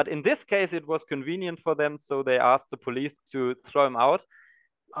 yeah. But in this case, it was convenient for them, so they asked the police to throw him out.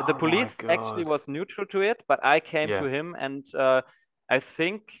 The Oh my police actually God. was neutral to it, but I came to Yeah. him and I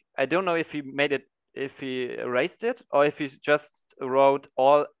think I don't know if he made it, if he erased it, or if he just wrote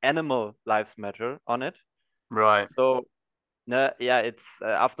all animal lives matter on it. Right. So yeah, it's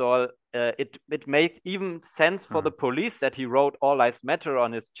after all, it made even sense for the Mm. police that he wrote all lives matter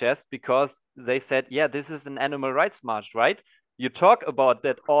on his chest, because they said, yeah, this is an animal rights march, right? You talk about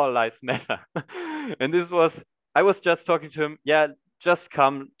that all lives matter. And this was, I was just talking to him, yeah, just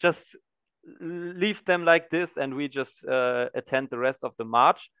come, just leave them like this, and we just attend the rest of the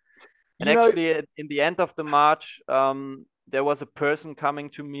march. And You know, actually, in the end of the march, there was a person coming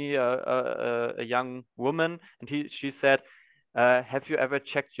to me, a young woman, and she said, "Have you ever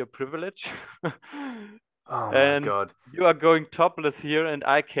checked your privilege? oh my And God. you are going topless here, and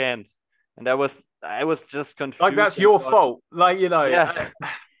I can't." And I was just Like confused that's and your thought, fault. Like, yeah.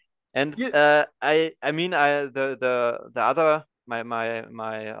 And you, I mean, the other, my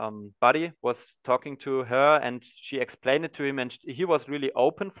buddy was talking to her, and she explained it to him, and he was really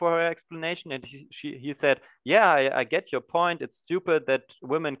open for her explanation. And he said, yeah, I get your point. It's stupid that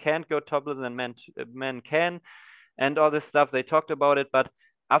women can't go topless and men can, and all this stuff. They talked about it, but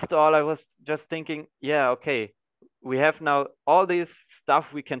after all, I was just thinking, yeah, okay, we have now all this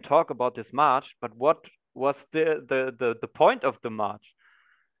stuff we can talk about this march, but what was the point of the march?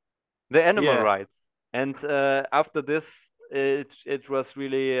 The animal yeah, rights. And after this, it was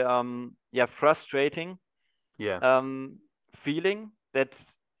really yeah, frustrating yeah, feeling that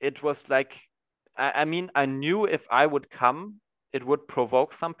it was like, I mean, I knew if I would come, it would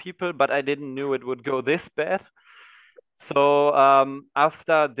provoke some people, but I didn't knew it would go this bad. So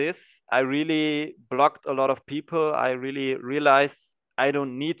after this, I really blocked a lot of people. I really realized I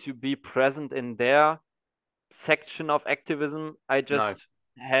don't need to be present in their section of activism. I no, just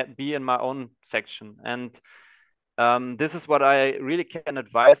be in my own section. And this is what I really can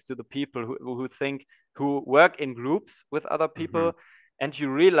advise to the people who think, who work in groups with other hmm, people, and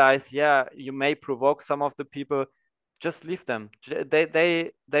you realize, yeah, you may provoke some of the people. Just leave them.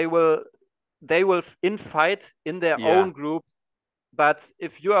 They will infight in their yeah, own group. But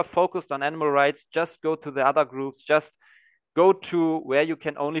if you are focused on animal rights, just go to the other groups. Just go to where you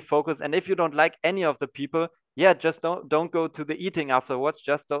can only focus. And if you don't like any of the people, yeah, just don't go to the eating afterwards.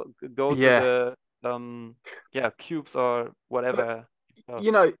 Just don't go to yeah. the yeah, cubes or But whatever.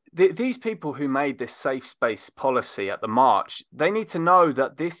 So, these people who made this safe space policy at the march, they need to know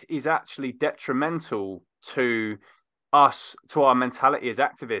that this is actually detrimental to us, to our mentality as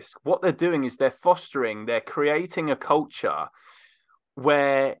activists. What they're doing is they're creating a culture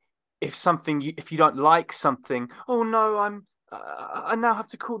where if you don't like something, oh no, I now have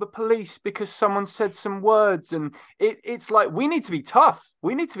to call the police because someone said some words, and it's like we need to be tough.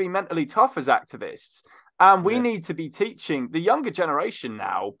 We need to be mentally tough as activists. And we Yeah. need to be teaching the younger generation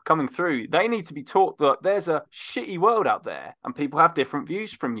now coming through. They need to be taught that there's a shitty world out there and people have different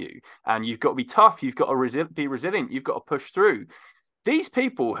views from you. And you've got to be tough. You've got to be resilient. You've got to push through. These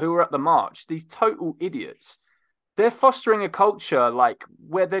people who are at the march, these total idiots, they're fostering a culture like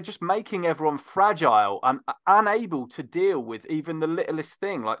where they're just making everyone fragile and unable to deal with even the littlest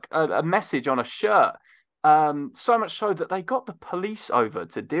thing, like a message on a shirt. So much so that they got the police over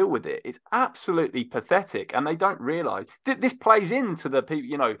to deal with it. It's absolutely pathetic, and they don't realize this plays into the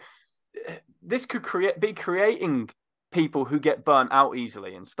people. This could be creating people who get burnt out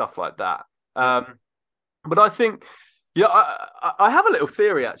easily and stuff like that. Yeah. But I think, yeah, I have a little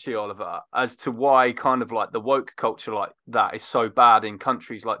theory actually, Oliver, as to why kind of like the woke culture like that is so bad in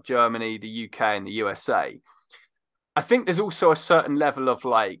countries like Germany, the UK, and the USA. I think there's also a certain level of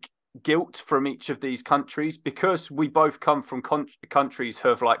like guilt from each of these countries because we both come from countries who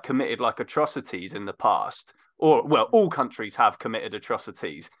have like committed like atrocities in the past, or well, all countries have committed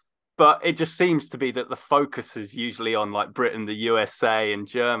atrocities. But it just seems to be that the focus is usually on like Britain, the USA, and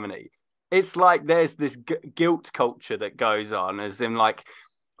Germany. It's like there's this guilt culture that goes on, as in like,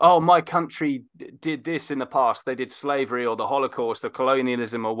 oh, my country did this in the past. They did slavery or the Holocaust or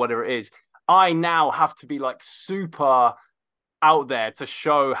colonialism or whatever it is. I now have to be like super out there to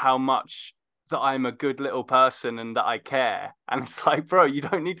show how much that I'm a good little person and that I care. And it's like, bro, you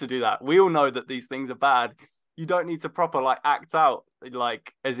don't need to do that. We all know that these things are bad. You don't need to proper like act out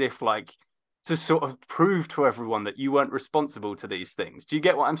like as if like to sort of prove to everyone that you weren't responsible to these things. Do you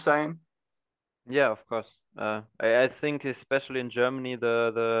get what I'm saying? Yeah, of course. I think especially in Germany,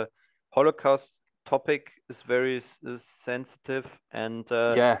 the Holocaust topic is very sensitive, and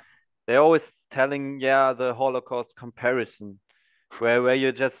Yeah, they're always telling, yeah, the Holocaust comparison, where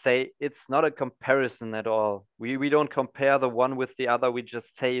you just say it's not a comparison at all. We don't compare the one with the other. We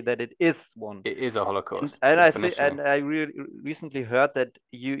just say that it is one. it is a And Holocaust, and I think definitionally. and I recently heard that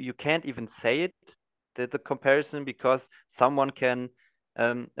you can't even say it, the comparison, because someone can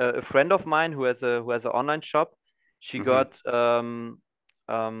a friend of mine who has an online shop, she Hmm. got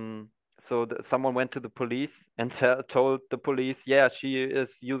um so someone went to the police and told the police, yeah, she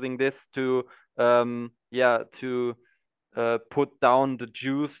is using this to to put down the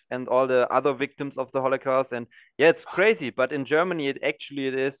Jews and all the other victims of the Holocaust. And yeah, it's crazy, but in Germany, it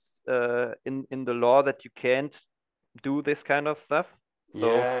is in the law that you can't do this kind of stuff.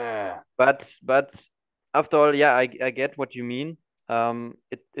 So, Yeah, but after all, yeah, I get what you mean.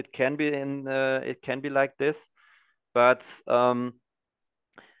 It can be it can be like this, but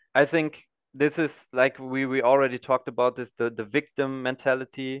I think this is like we already talked about this, the victim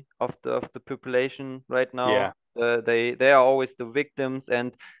mentality of the population right now. yeah, They are always the victims,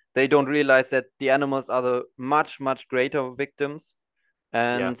 and they don't realize that the animals are the much greater victims,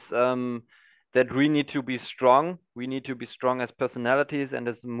 yeah, and that we need to be strong. We need to be strong as personalities and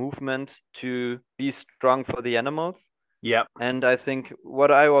as a movement to be strong for the animals. yeah, And I think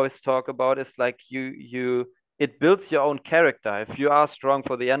what I always talk about is like it builds your own character. If you are strong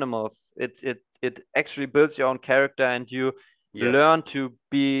for the animals, it actually builds your own character, and you yes, learn to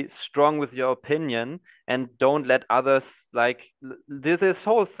be strong with your opinion and don't let others like this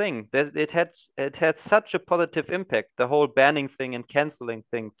whole thing. It had such a positive impact, the whole banning thing and canceling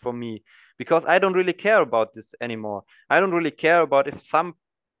thing for me, because I don't really care about this anymore. I don't really care about if some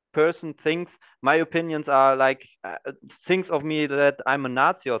person thinks my opinions are like thinks of me that I'm a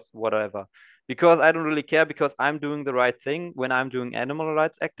Nazi or whatever, because I don't really care, because I'm doing the right thing when I'm doing animal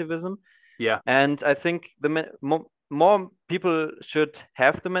rights activism. yeah, And I think more people should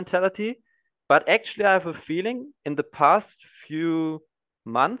have the mentality. But actually, I have a feeling in the past few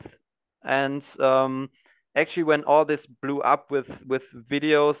months, and actually when all this blew up with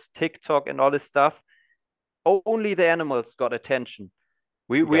videos, TikTok, and all this stuff, only the animals got attention.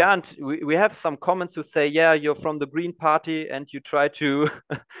 We yeah, aren't we have some comments who say, yeah, you're from the Green Party and you try to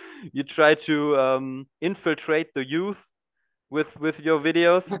you try to infiltrate the youth with your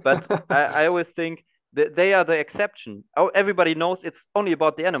videos. But I always think that they are the exception. Oh, everybody knows it's only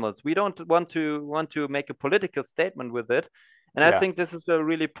about the animals. We don't want to make a political statement with it. And I yeah. think this is a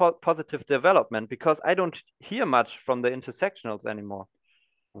really positive development, because I don't hear much from the intersectionals anymore.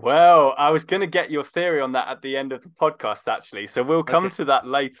 Well, I was going to get your theory on that at the end of the podcast, actually. So we'll come Okay. to that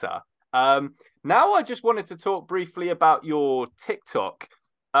later. Now I just wanted to talk briefly about your TikTok.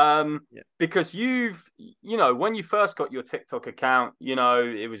 Yeah. Because when you first got your TikTok account,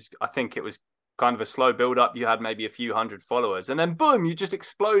 it was, I think it was kind of a slow build up. You had maybe a few hundred followers, and then boom, you just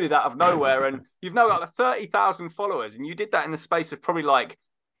exploded out of nowhere, and you've now got like 30,000 followers, and you did that in the space of probably like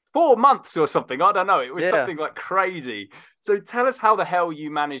 4 months or something. I don't know. It was Yeah. something like crazy. So tell us how the hell you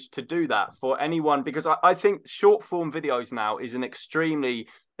managed to do that for anyone, because I think short form videos now is an extremely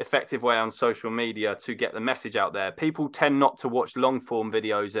effective way on social media to get the message out there. People tend not to watch long form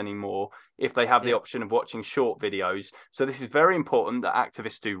videos anymore if they have the Yeah. option of watching short videos. So this is very important that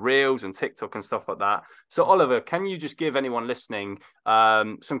activists do reels and TikTok and stuff like that. So Mhm. Oliver, can you just give anyone listening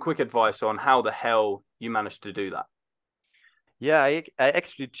some quick advice on how the hell you managed to do that? Yeah, I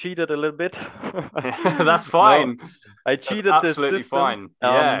actually cheated a little bit. That's No, fine. I That's cheated the absolutely system. fine.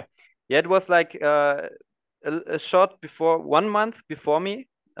 Yeah. Yeah, it was like a short before 1 month before me.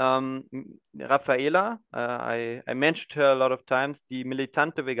 Rafaela, I mentioned her a lot of times, die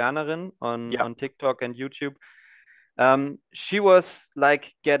militante Veganerin Yep. on TikTok and YouTube. She was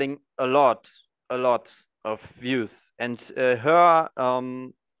like getting a lot of views, and her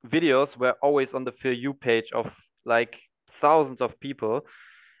videos were always on the For You page of like thousands of people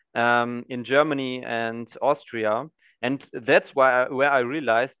in Germany and Austria. And that's where I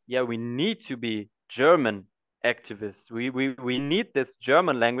realized, yeah, we need to be German activists. We need this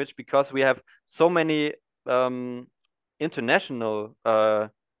German language because we have so many international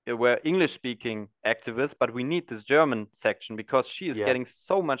where English speaking activists, but we need this German section because she is Yeah. getting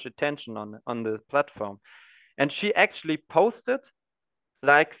so much attention on the platform. And she actually posted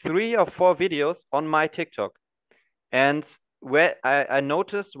like 3 or 4 videos on my TikTok. And where I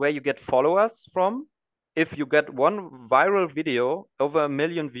noticed where you get followers from, if you get one viral video over 1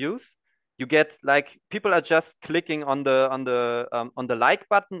 million views, you get like people are just clicking on the like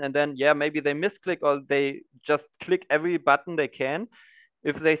button, and then yeah, maybe they misclick or they just click every button they can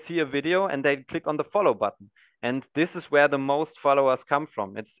if they see a video, and they click on the follow button. And this is where the most followers come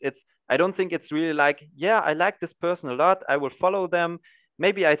from. It's I don't think it's really like, yeah, I like this person a lot, I will follow them.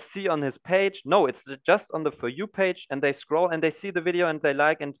 Maybe I see on his page. No, it's just on the For You page, and they scroll and they see the video and they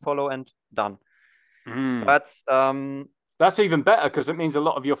like and follow and done. Mm. But That's even better because it means a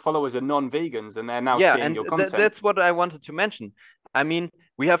lot of your followers are non-vegans and they're now yeah, seeing and your content. that's what I wanted to mention. I mean,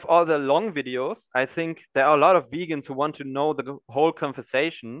 we have all the long videos. I think there are a lot of vegans who want to know the whole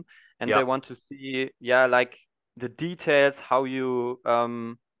conversation, and they Yep. want to see, yeah, like the details, how you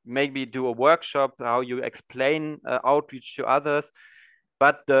maybe do a workshop, how you explain outreach to others.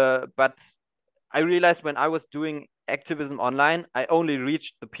 But I realized when I was doing activism online, I only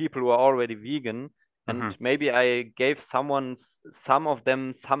reached the people who are already vegan, and Hmm. maybe I gave some of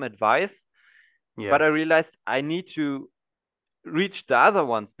them some advice, but Yeah. I realized I need to reach the other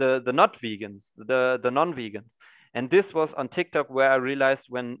ones, the not vegans, the non-vegans. And this was on TikTok where I realized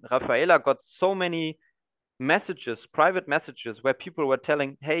when Rafaela got so many messages, private messages, where people were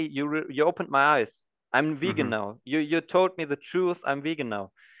telling, "Hey, you opened my eyes. I'm vegan Hmm. now. You told me the truth. I'm vegan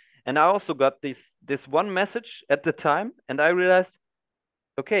now." And I also got this one message at the time, and I realized,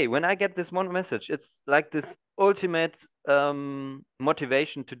 okay, when I get this one message, it's like this ultimate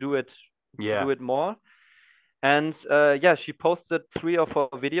motivation to Yeah. do it more. And yeah, she posted 3 or 4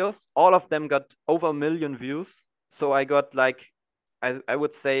 videos. All of them got over 1 million views. So I got like, I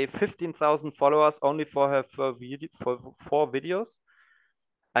would say 15,000 followers only for her for 4 videos.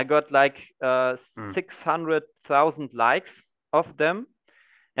 I got like Mm. 600,000 likes of them.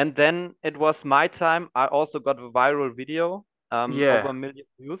 And then it was my time. I also got a viral video, over Yeah. 1 million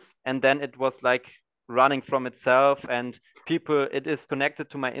views. And then it was like running from itself. And people, it is connected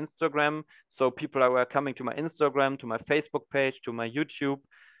to my Instagram. So people were coming to my Instagram, to my Facebook page, to my YouTube.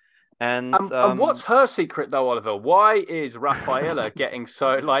 And And what's her secret though, Oliver? Why is Rafaela getting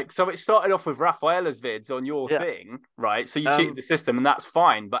so like? So it started off with Rafaela's vids on your yeah, thing, right? So you cheated um, the system, and that's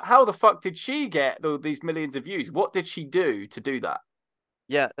fine. But how the fuck did she get all these millions of views? What did she do to do that?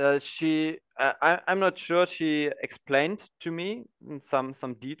 yeah, I'm not sure she explained to me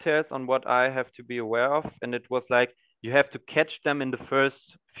some details on what I have to be aware of, and it was like you have to catch them in the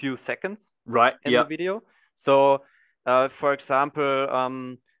first few seconds Right. in the Yep. video. So, for example,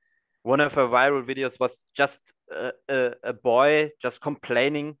 one of her viral videos was just a boy just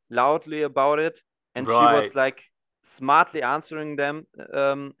complaining loudly about it, and she was Right. like smartly answering them,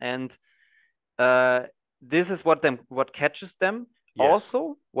 and uh, this is what catches them. Yes.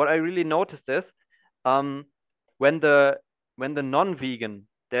 Also, what I really noticed is um, when the non-vegan,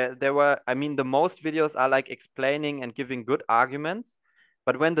 there were, I mean, the most videos are like explaining and giving good arguments,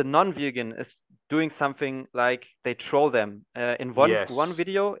 but when the non-vegan is doing something like they troll them, in one Yes.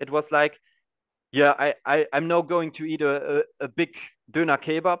 video it was like, yeah, I'm now going to eat a big doner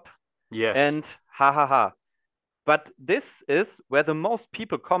kebab, Yes. and ha ha ha. But this is where the most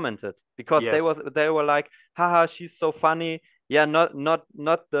people commented, because Yes. they were like, haha, she's so funny. Yeah, not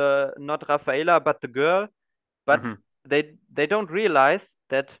Rafaela, but the girl. But Hmm. they don't realize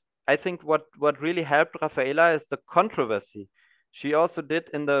that, I think what really helped Rafaela is the controversy. She also did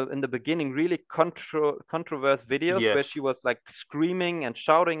in the beginning really controversial videos where she Yes. was like screaming and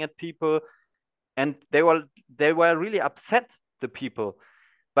shouting at people, and they were really upset, the people.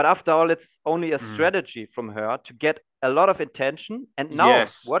 But after all, it's only a Mm. strategy from her to get a lot of attention. And now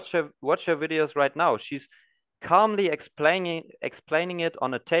Yes. watch her videos right now. She's calmly explaining it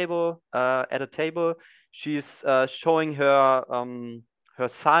on a table, at a table. She's showing her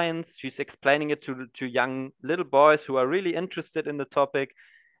science. She's explaining it to young little boys who are really interested in the topic.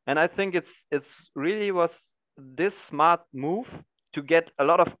 And I think it's really was this smart move to get a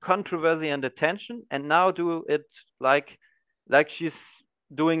lot of controversy and attention, and now do it like she's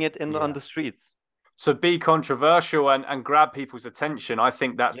doing it in on Yeah. the streets. So be controversial and grab people's attention. I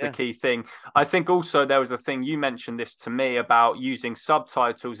think that's the Yeah. key thing. I think also there was a thing you mentioned this to me about using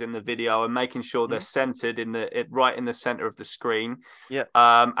subtitles in the video and making sure they're Mhm. centered right in the center of the screen. Yeah.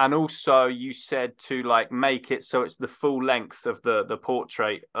 And also you said to like make it so it's the full length of the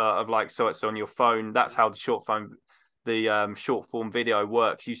portrait of like so it's on your phone. That's how the short form video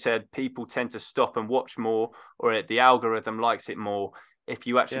works. You said people tend to stop and watch more, or the algorithm likes it more if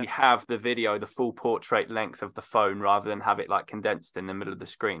you Yeah. actually have the video the full portrait length of the phone rather than have it like condensed in the middle of the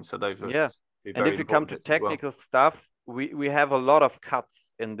screen. So those were Yeah. two And very if you come important to bits as well. technical stuff, we have a lot of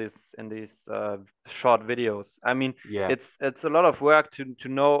cuts in these short videos. I mean, Yeah. it's a lot of work to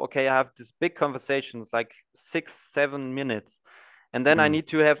know, okay, I have these big conversations like 6 7 minutes, and then I Mm. need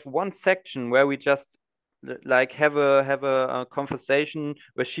to have one section where we just like have a conversation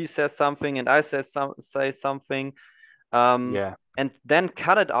where she says something and I say something, um, Yeah. and then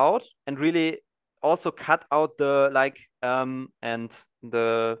cut it out, and really also cut out the like and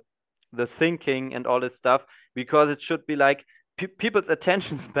the thinking and all this stuff, because it should be like people's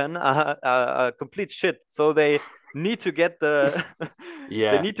attention span are complete shit, so they need to get the they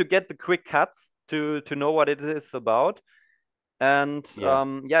Yeah. need to get the quick cuts to know what it is about. And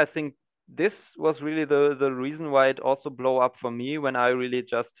Yeah. yeah, I think this was really the reason why it also blow up for me, when I really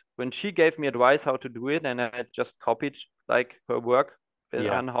just when she gave me advice how to do it, and I just copied like her work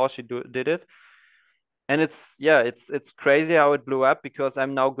Yeah. and how she did it. And it's yeah, it's crazy how it blew up, because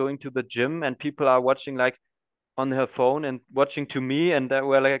I'm now going to the gym and people are watching like on her phone and watching to me, and they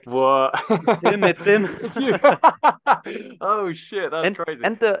were like, What? it's him. It's you. Oh shit, that's and crazy.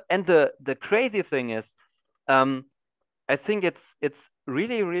 and the crazy thing is, um I think it's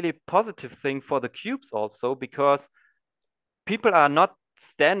really really positive thing for the cubes also, because people are not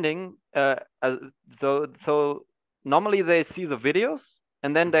standing so normally they see the videos,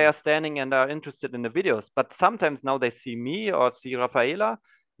 and then they Mhm. are standing and are interested in the videos, but sometimes now they see me or see Rafaela,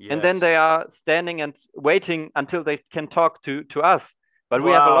 and then Yes. they are standing and waiting until they can talk to us. But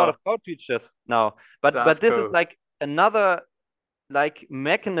we have a lot of Wow, outreaches now, but that's this is cool. like another like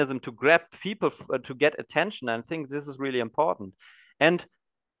mechanism to grab people to get attention. And I think this is really important. And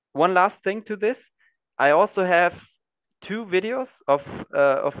one last thing to this, I also have two videos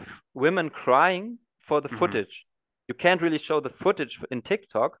of women crying for the Hmm. footage. You can't really show the footage in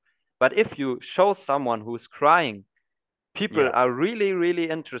TikTok, but if you show someone who's crying, people Yeah. are really really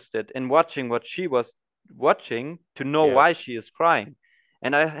interested in watching what she was watching to know why Yes. she is crying.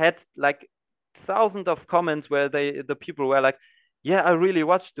 And I had like thousands of comments where the people were like, yeah, I really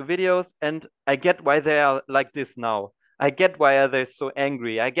watched the videos and I get why they are like this now. I get why are they so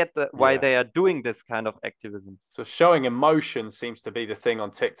angry. I get why Yeah. they are doing this kind of activism. So showing emotion seems to be the thing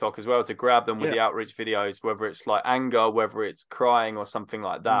on TikTok as well to grab them with Yeah. the outreach videos, whether it's like anger, whether it's crying or something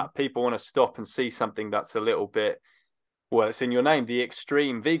like Mm. that. People want to stop and see something that's a little bit, well, it's in your name, the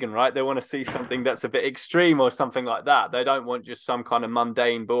extreme vegan, right? They want to see something that's a bit extreme or something like that. They don't want just some kind of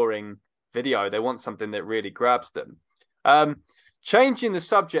mundane, boring video. They want something that really grabs them. Um, Changing the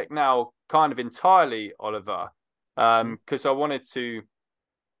subject now, kind of entirely, Oliver, Mm. because I wanted to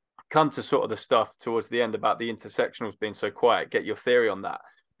come to sort of the stuff towards the end about the intersectionals being so quiet, get your theory on that.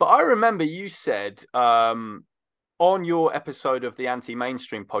 But I remember you said on your episode of the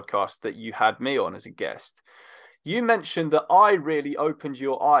anti-mainstream podcast that you had me on as a guest, you mentioned that I really opened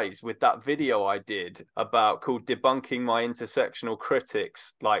your eyes with that video I did about called Debunking My Intersectional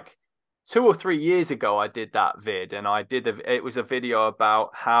Critics. Like 2 or 3 years ago, I did that vid, and it was a video about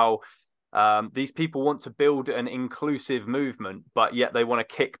how these people want to build an inclusive movement, but yet they want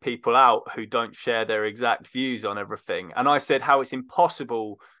to kick people out who don't share their exact views on everything. And I said how it's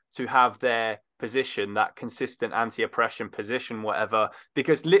impossible to have position, that consistent anti-oppression position, whatever,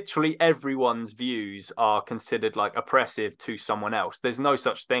 because literally everyone's views are considered like oppressive to someone else. There's no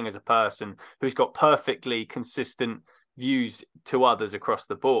such thing as a person who's got perfectly consistent views to others across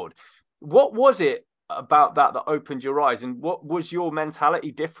the board. What was it about that opened your eyes, and what was your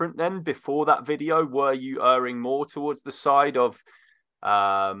mentality different then before that video? Were you erring more towards the side of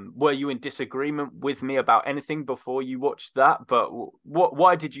were you in disagreement with me about anything before you watched that? But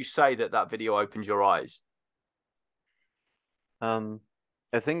why did you say that video opened your eyes?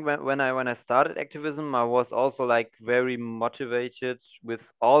 I think when I started activism, I was also like very motivated with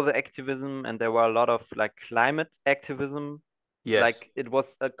all the activism, and there were a lot of like climate activism. Yes. Like it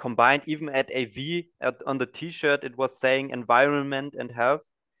was combined even at AV on the T-shirt. It was saying environment and health,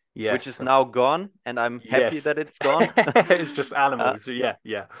 which Yes. is now gone, and I'm happy Yes. that it's gone. It's just uh, animals. Yeah.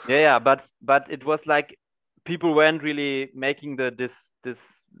 Yeah. yeah, but it was like people weren't really making the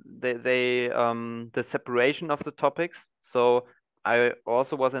separation of the topics. So I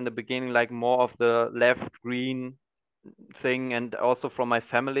also was in the beginning like more of the left green thing, and also from my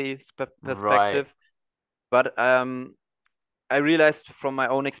family Right. perspective. But I realized from my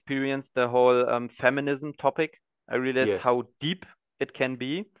own experience the whole feminism topic. I realized Yes. how deep it can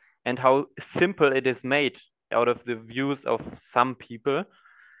be and how simple it is made out of the views of some people.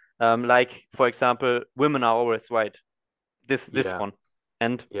 Like for example, women are always right. This Yeah. one.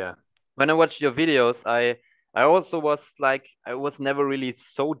 And Yeah. when I watched your videos, I also was like I was never really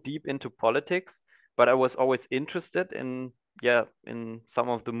so deep into politics, but I was always interested in in some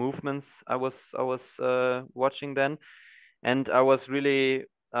of the movements I was watching then, and I was really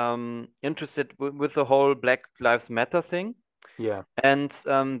interested with the whole Black Lives Matter thing. Yeah. And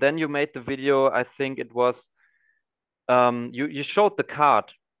then you made the video. I think it was you showed the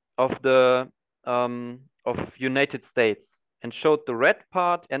card of United States and showed the red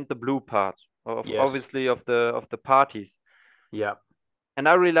part and the blue part of Yes. obviously of the parties. Yeah. And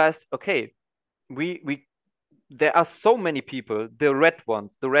I realized, okay, we there are so many people, the red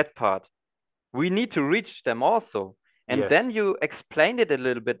ones, the red part. We need to reach them also. And Yes. then you explained it a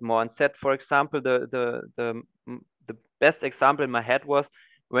little bit more and said, for example, the best example in my head was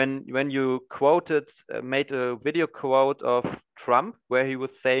when you quoted made a video quote of Trump where he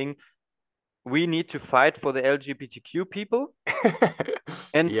was saying we need to fight for the LGBTQ people,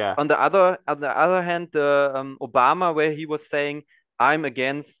 and Yeah. on the other hand, the Obama where he was saying I'm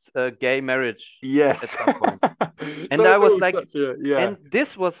against gay marriage at Yes. some point. And So I it's was all like, such a yeah. and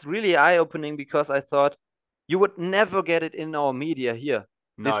this was really eye-opening because I thought you would never get it in our media here.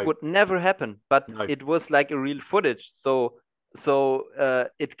 This No. would never happen, but No. it was like a real footage. So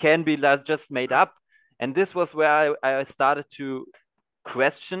it can be like just made up. And this was where I started to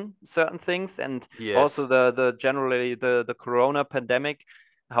question certain things, and also Yes. the generally the corona pandemic,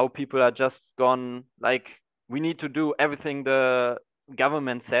 how people are just gone like we need to do everything the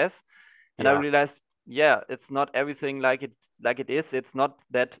government says. And I Yeah. realized, yeah, it's not everything like it is. It's not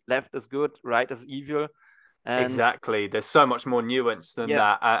that left is good, right is evil. And Exactly. There's so much more nuance than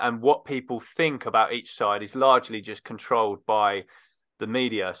yeah, that. And what people think about each side is largely just controlled by the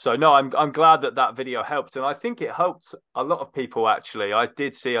media. So no, I'm glad that video helped, and I think it helped a lot of people actually. I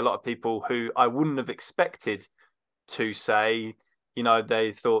did see a lot of people who I wouldn't have expected to say,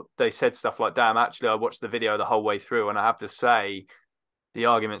 they thought they said stuff like, "Damn, actually, I watched the video the whole way through, and I have to say." The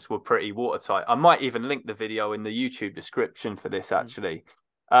arguments were pretty watertight. I might even link the video in the YouTube description for this actually.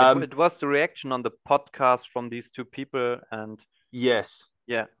 Um, it was the reaction on the podcast from these two people, and yes.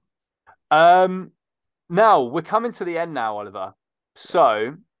 yeah, Um, Now we're coming to the end now, Oliver.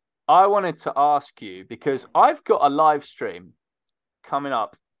 So I wanted to ask you because I've got a live stream coming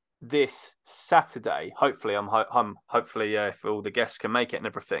up this Saturday. Hopefully, I'm hopefully if all the guests can make it and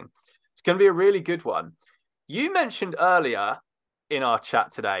everything, it's going to be a really good one. You mentioned earlier in our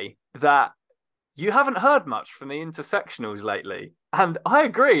chat today that you haven't heard much from the intersectionals lately, and I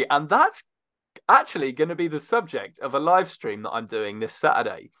agree. And that's actually going to be the subject of a live stream that I'm doing this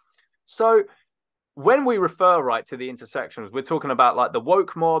Saturday. So when we refer right to the intersections, we're talking about like the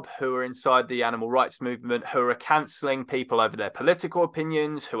woke mob who are inside the animal rights movement, who are cancelling people over their political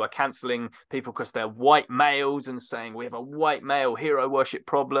opinions, who are cancelling people because they're white males and saying we have a white male hero worship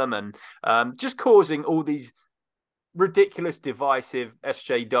problem, and just causing all these ridiculous, divisive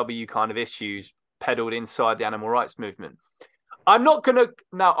SJW kind of issues peddled inside the animal rights movement. I'm not going to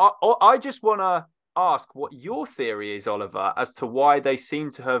now. I just want to ask what your theory is, Oliver, as to why they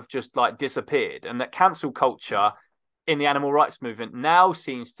seem to have just like disappeared, and that cancel culture in the animal rights movement now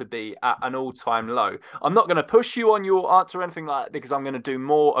seems to be at an all-time low. I'm not going to push you on your answer or anything like that because I'm going to do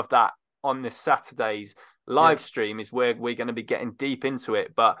more of that on this Saturday's yeah. live stream. Is where we're going to be getting deep into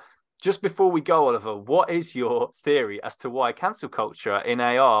it, but just before we go, Oliver, what is your theory as to why cancel culture in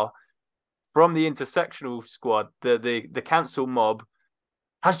AR from the intersectional squad, the cancel mob,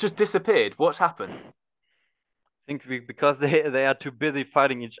 has just disappeared? What's happened? Think because they are too busy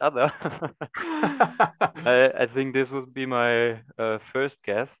fighting each other. I think this would be my first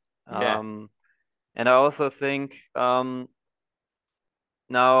guess. Yeah, And I also think now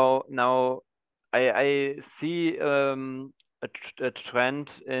I see a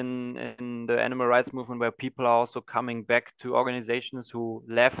trend in the animal rights movement where people are also coming back to organizations who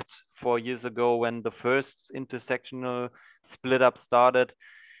left 4 years ago when the first intersectional split up started,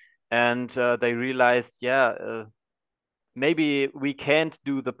 and they realized, maybe we can't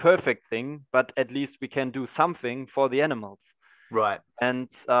do the perfect thing, but at least we can do something for the animals. right. And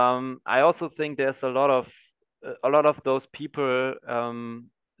I also think there's a lot of those people.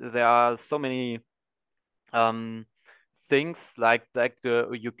 There are so many um, things like the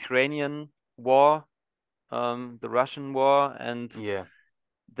Ukrainian war, the Russian war, and Yeah,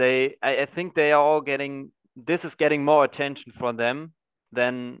 I think they are all getting this is getting more attention for them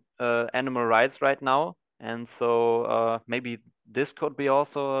than animal rights right now, and so maybe this could be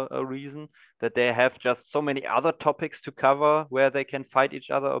also a reason that they have just so many other topics to cover where they can fight each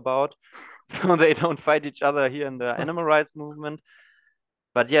other about, so they don't fight each other here in the animal rights movement.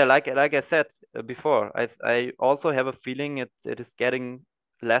 But yeah, like I said before, I also have a feeling it is getting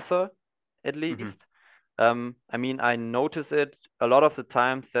lesser, at hmm, least. I mean, I notice it a lot of the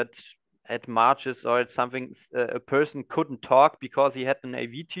times that at marches or at something, a person couldn't talk because he had an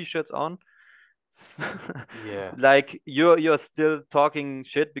AV t-shirt on. yeah. Like you're still talking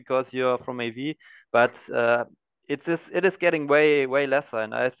shit because you're from AV, but it is getting way lesser,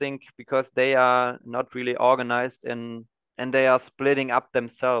 and I think because they are not really organized and they are splitting up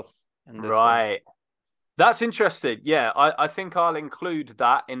themselves in this way. Right. That's interesting. Yeah, I think I'll include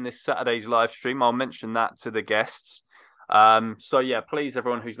that in this Saturday's live stream. I'll mention that to the guests. So yeah, please,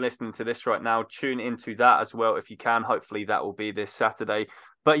 everyone who's listening to this right now, tune into that as well if you can. Hopefully that will be this Saturday.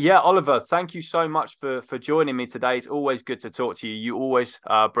 But yeah, Oliver, thank you so much for joining me today. It's always good to talk to you. You always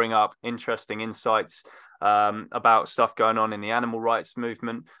bring up interesting insights about stuff going on in the animal rights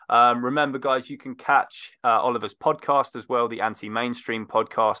movement. Remember, guys, you can catch Oliver's podcast as well, the Anti-Mainstream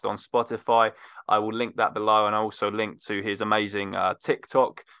podcast on Spotify. I will link that below, and I also link to his amazing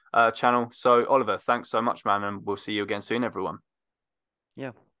TikTok channel. So, Oliver, thanks so much, man, and we'll see you again soon, everyone.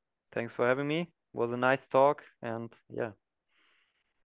 Yeah, thanks for having me. It was a nice talk, and yeah.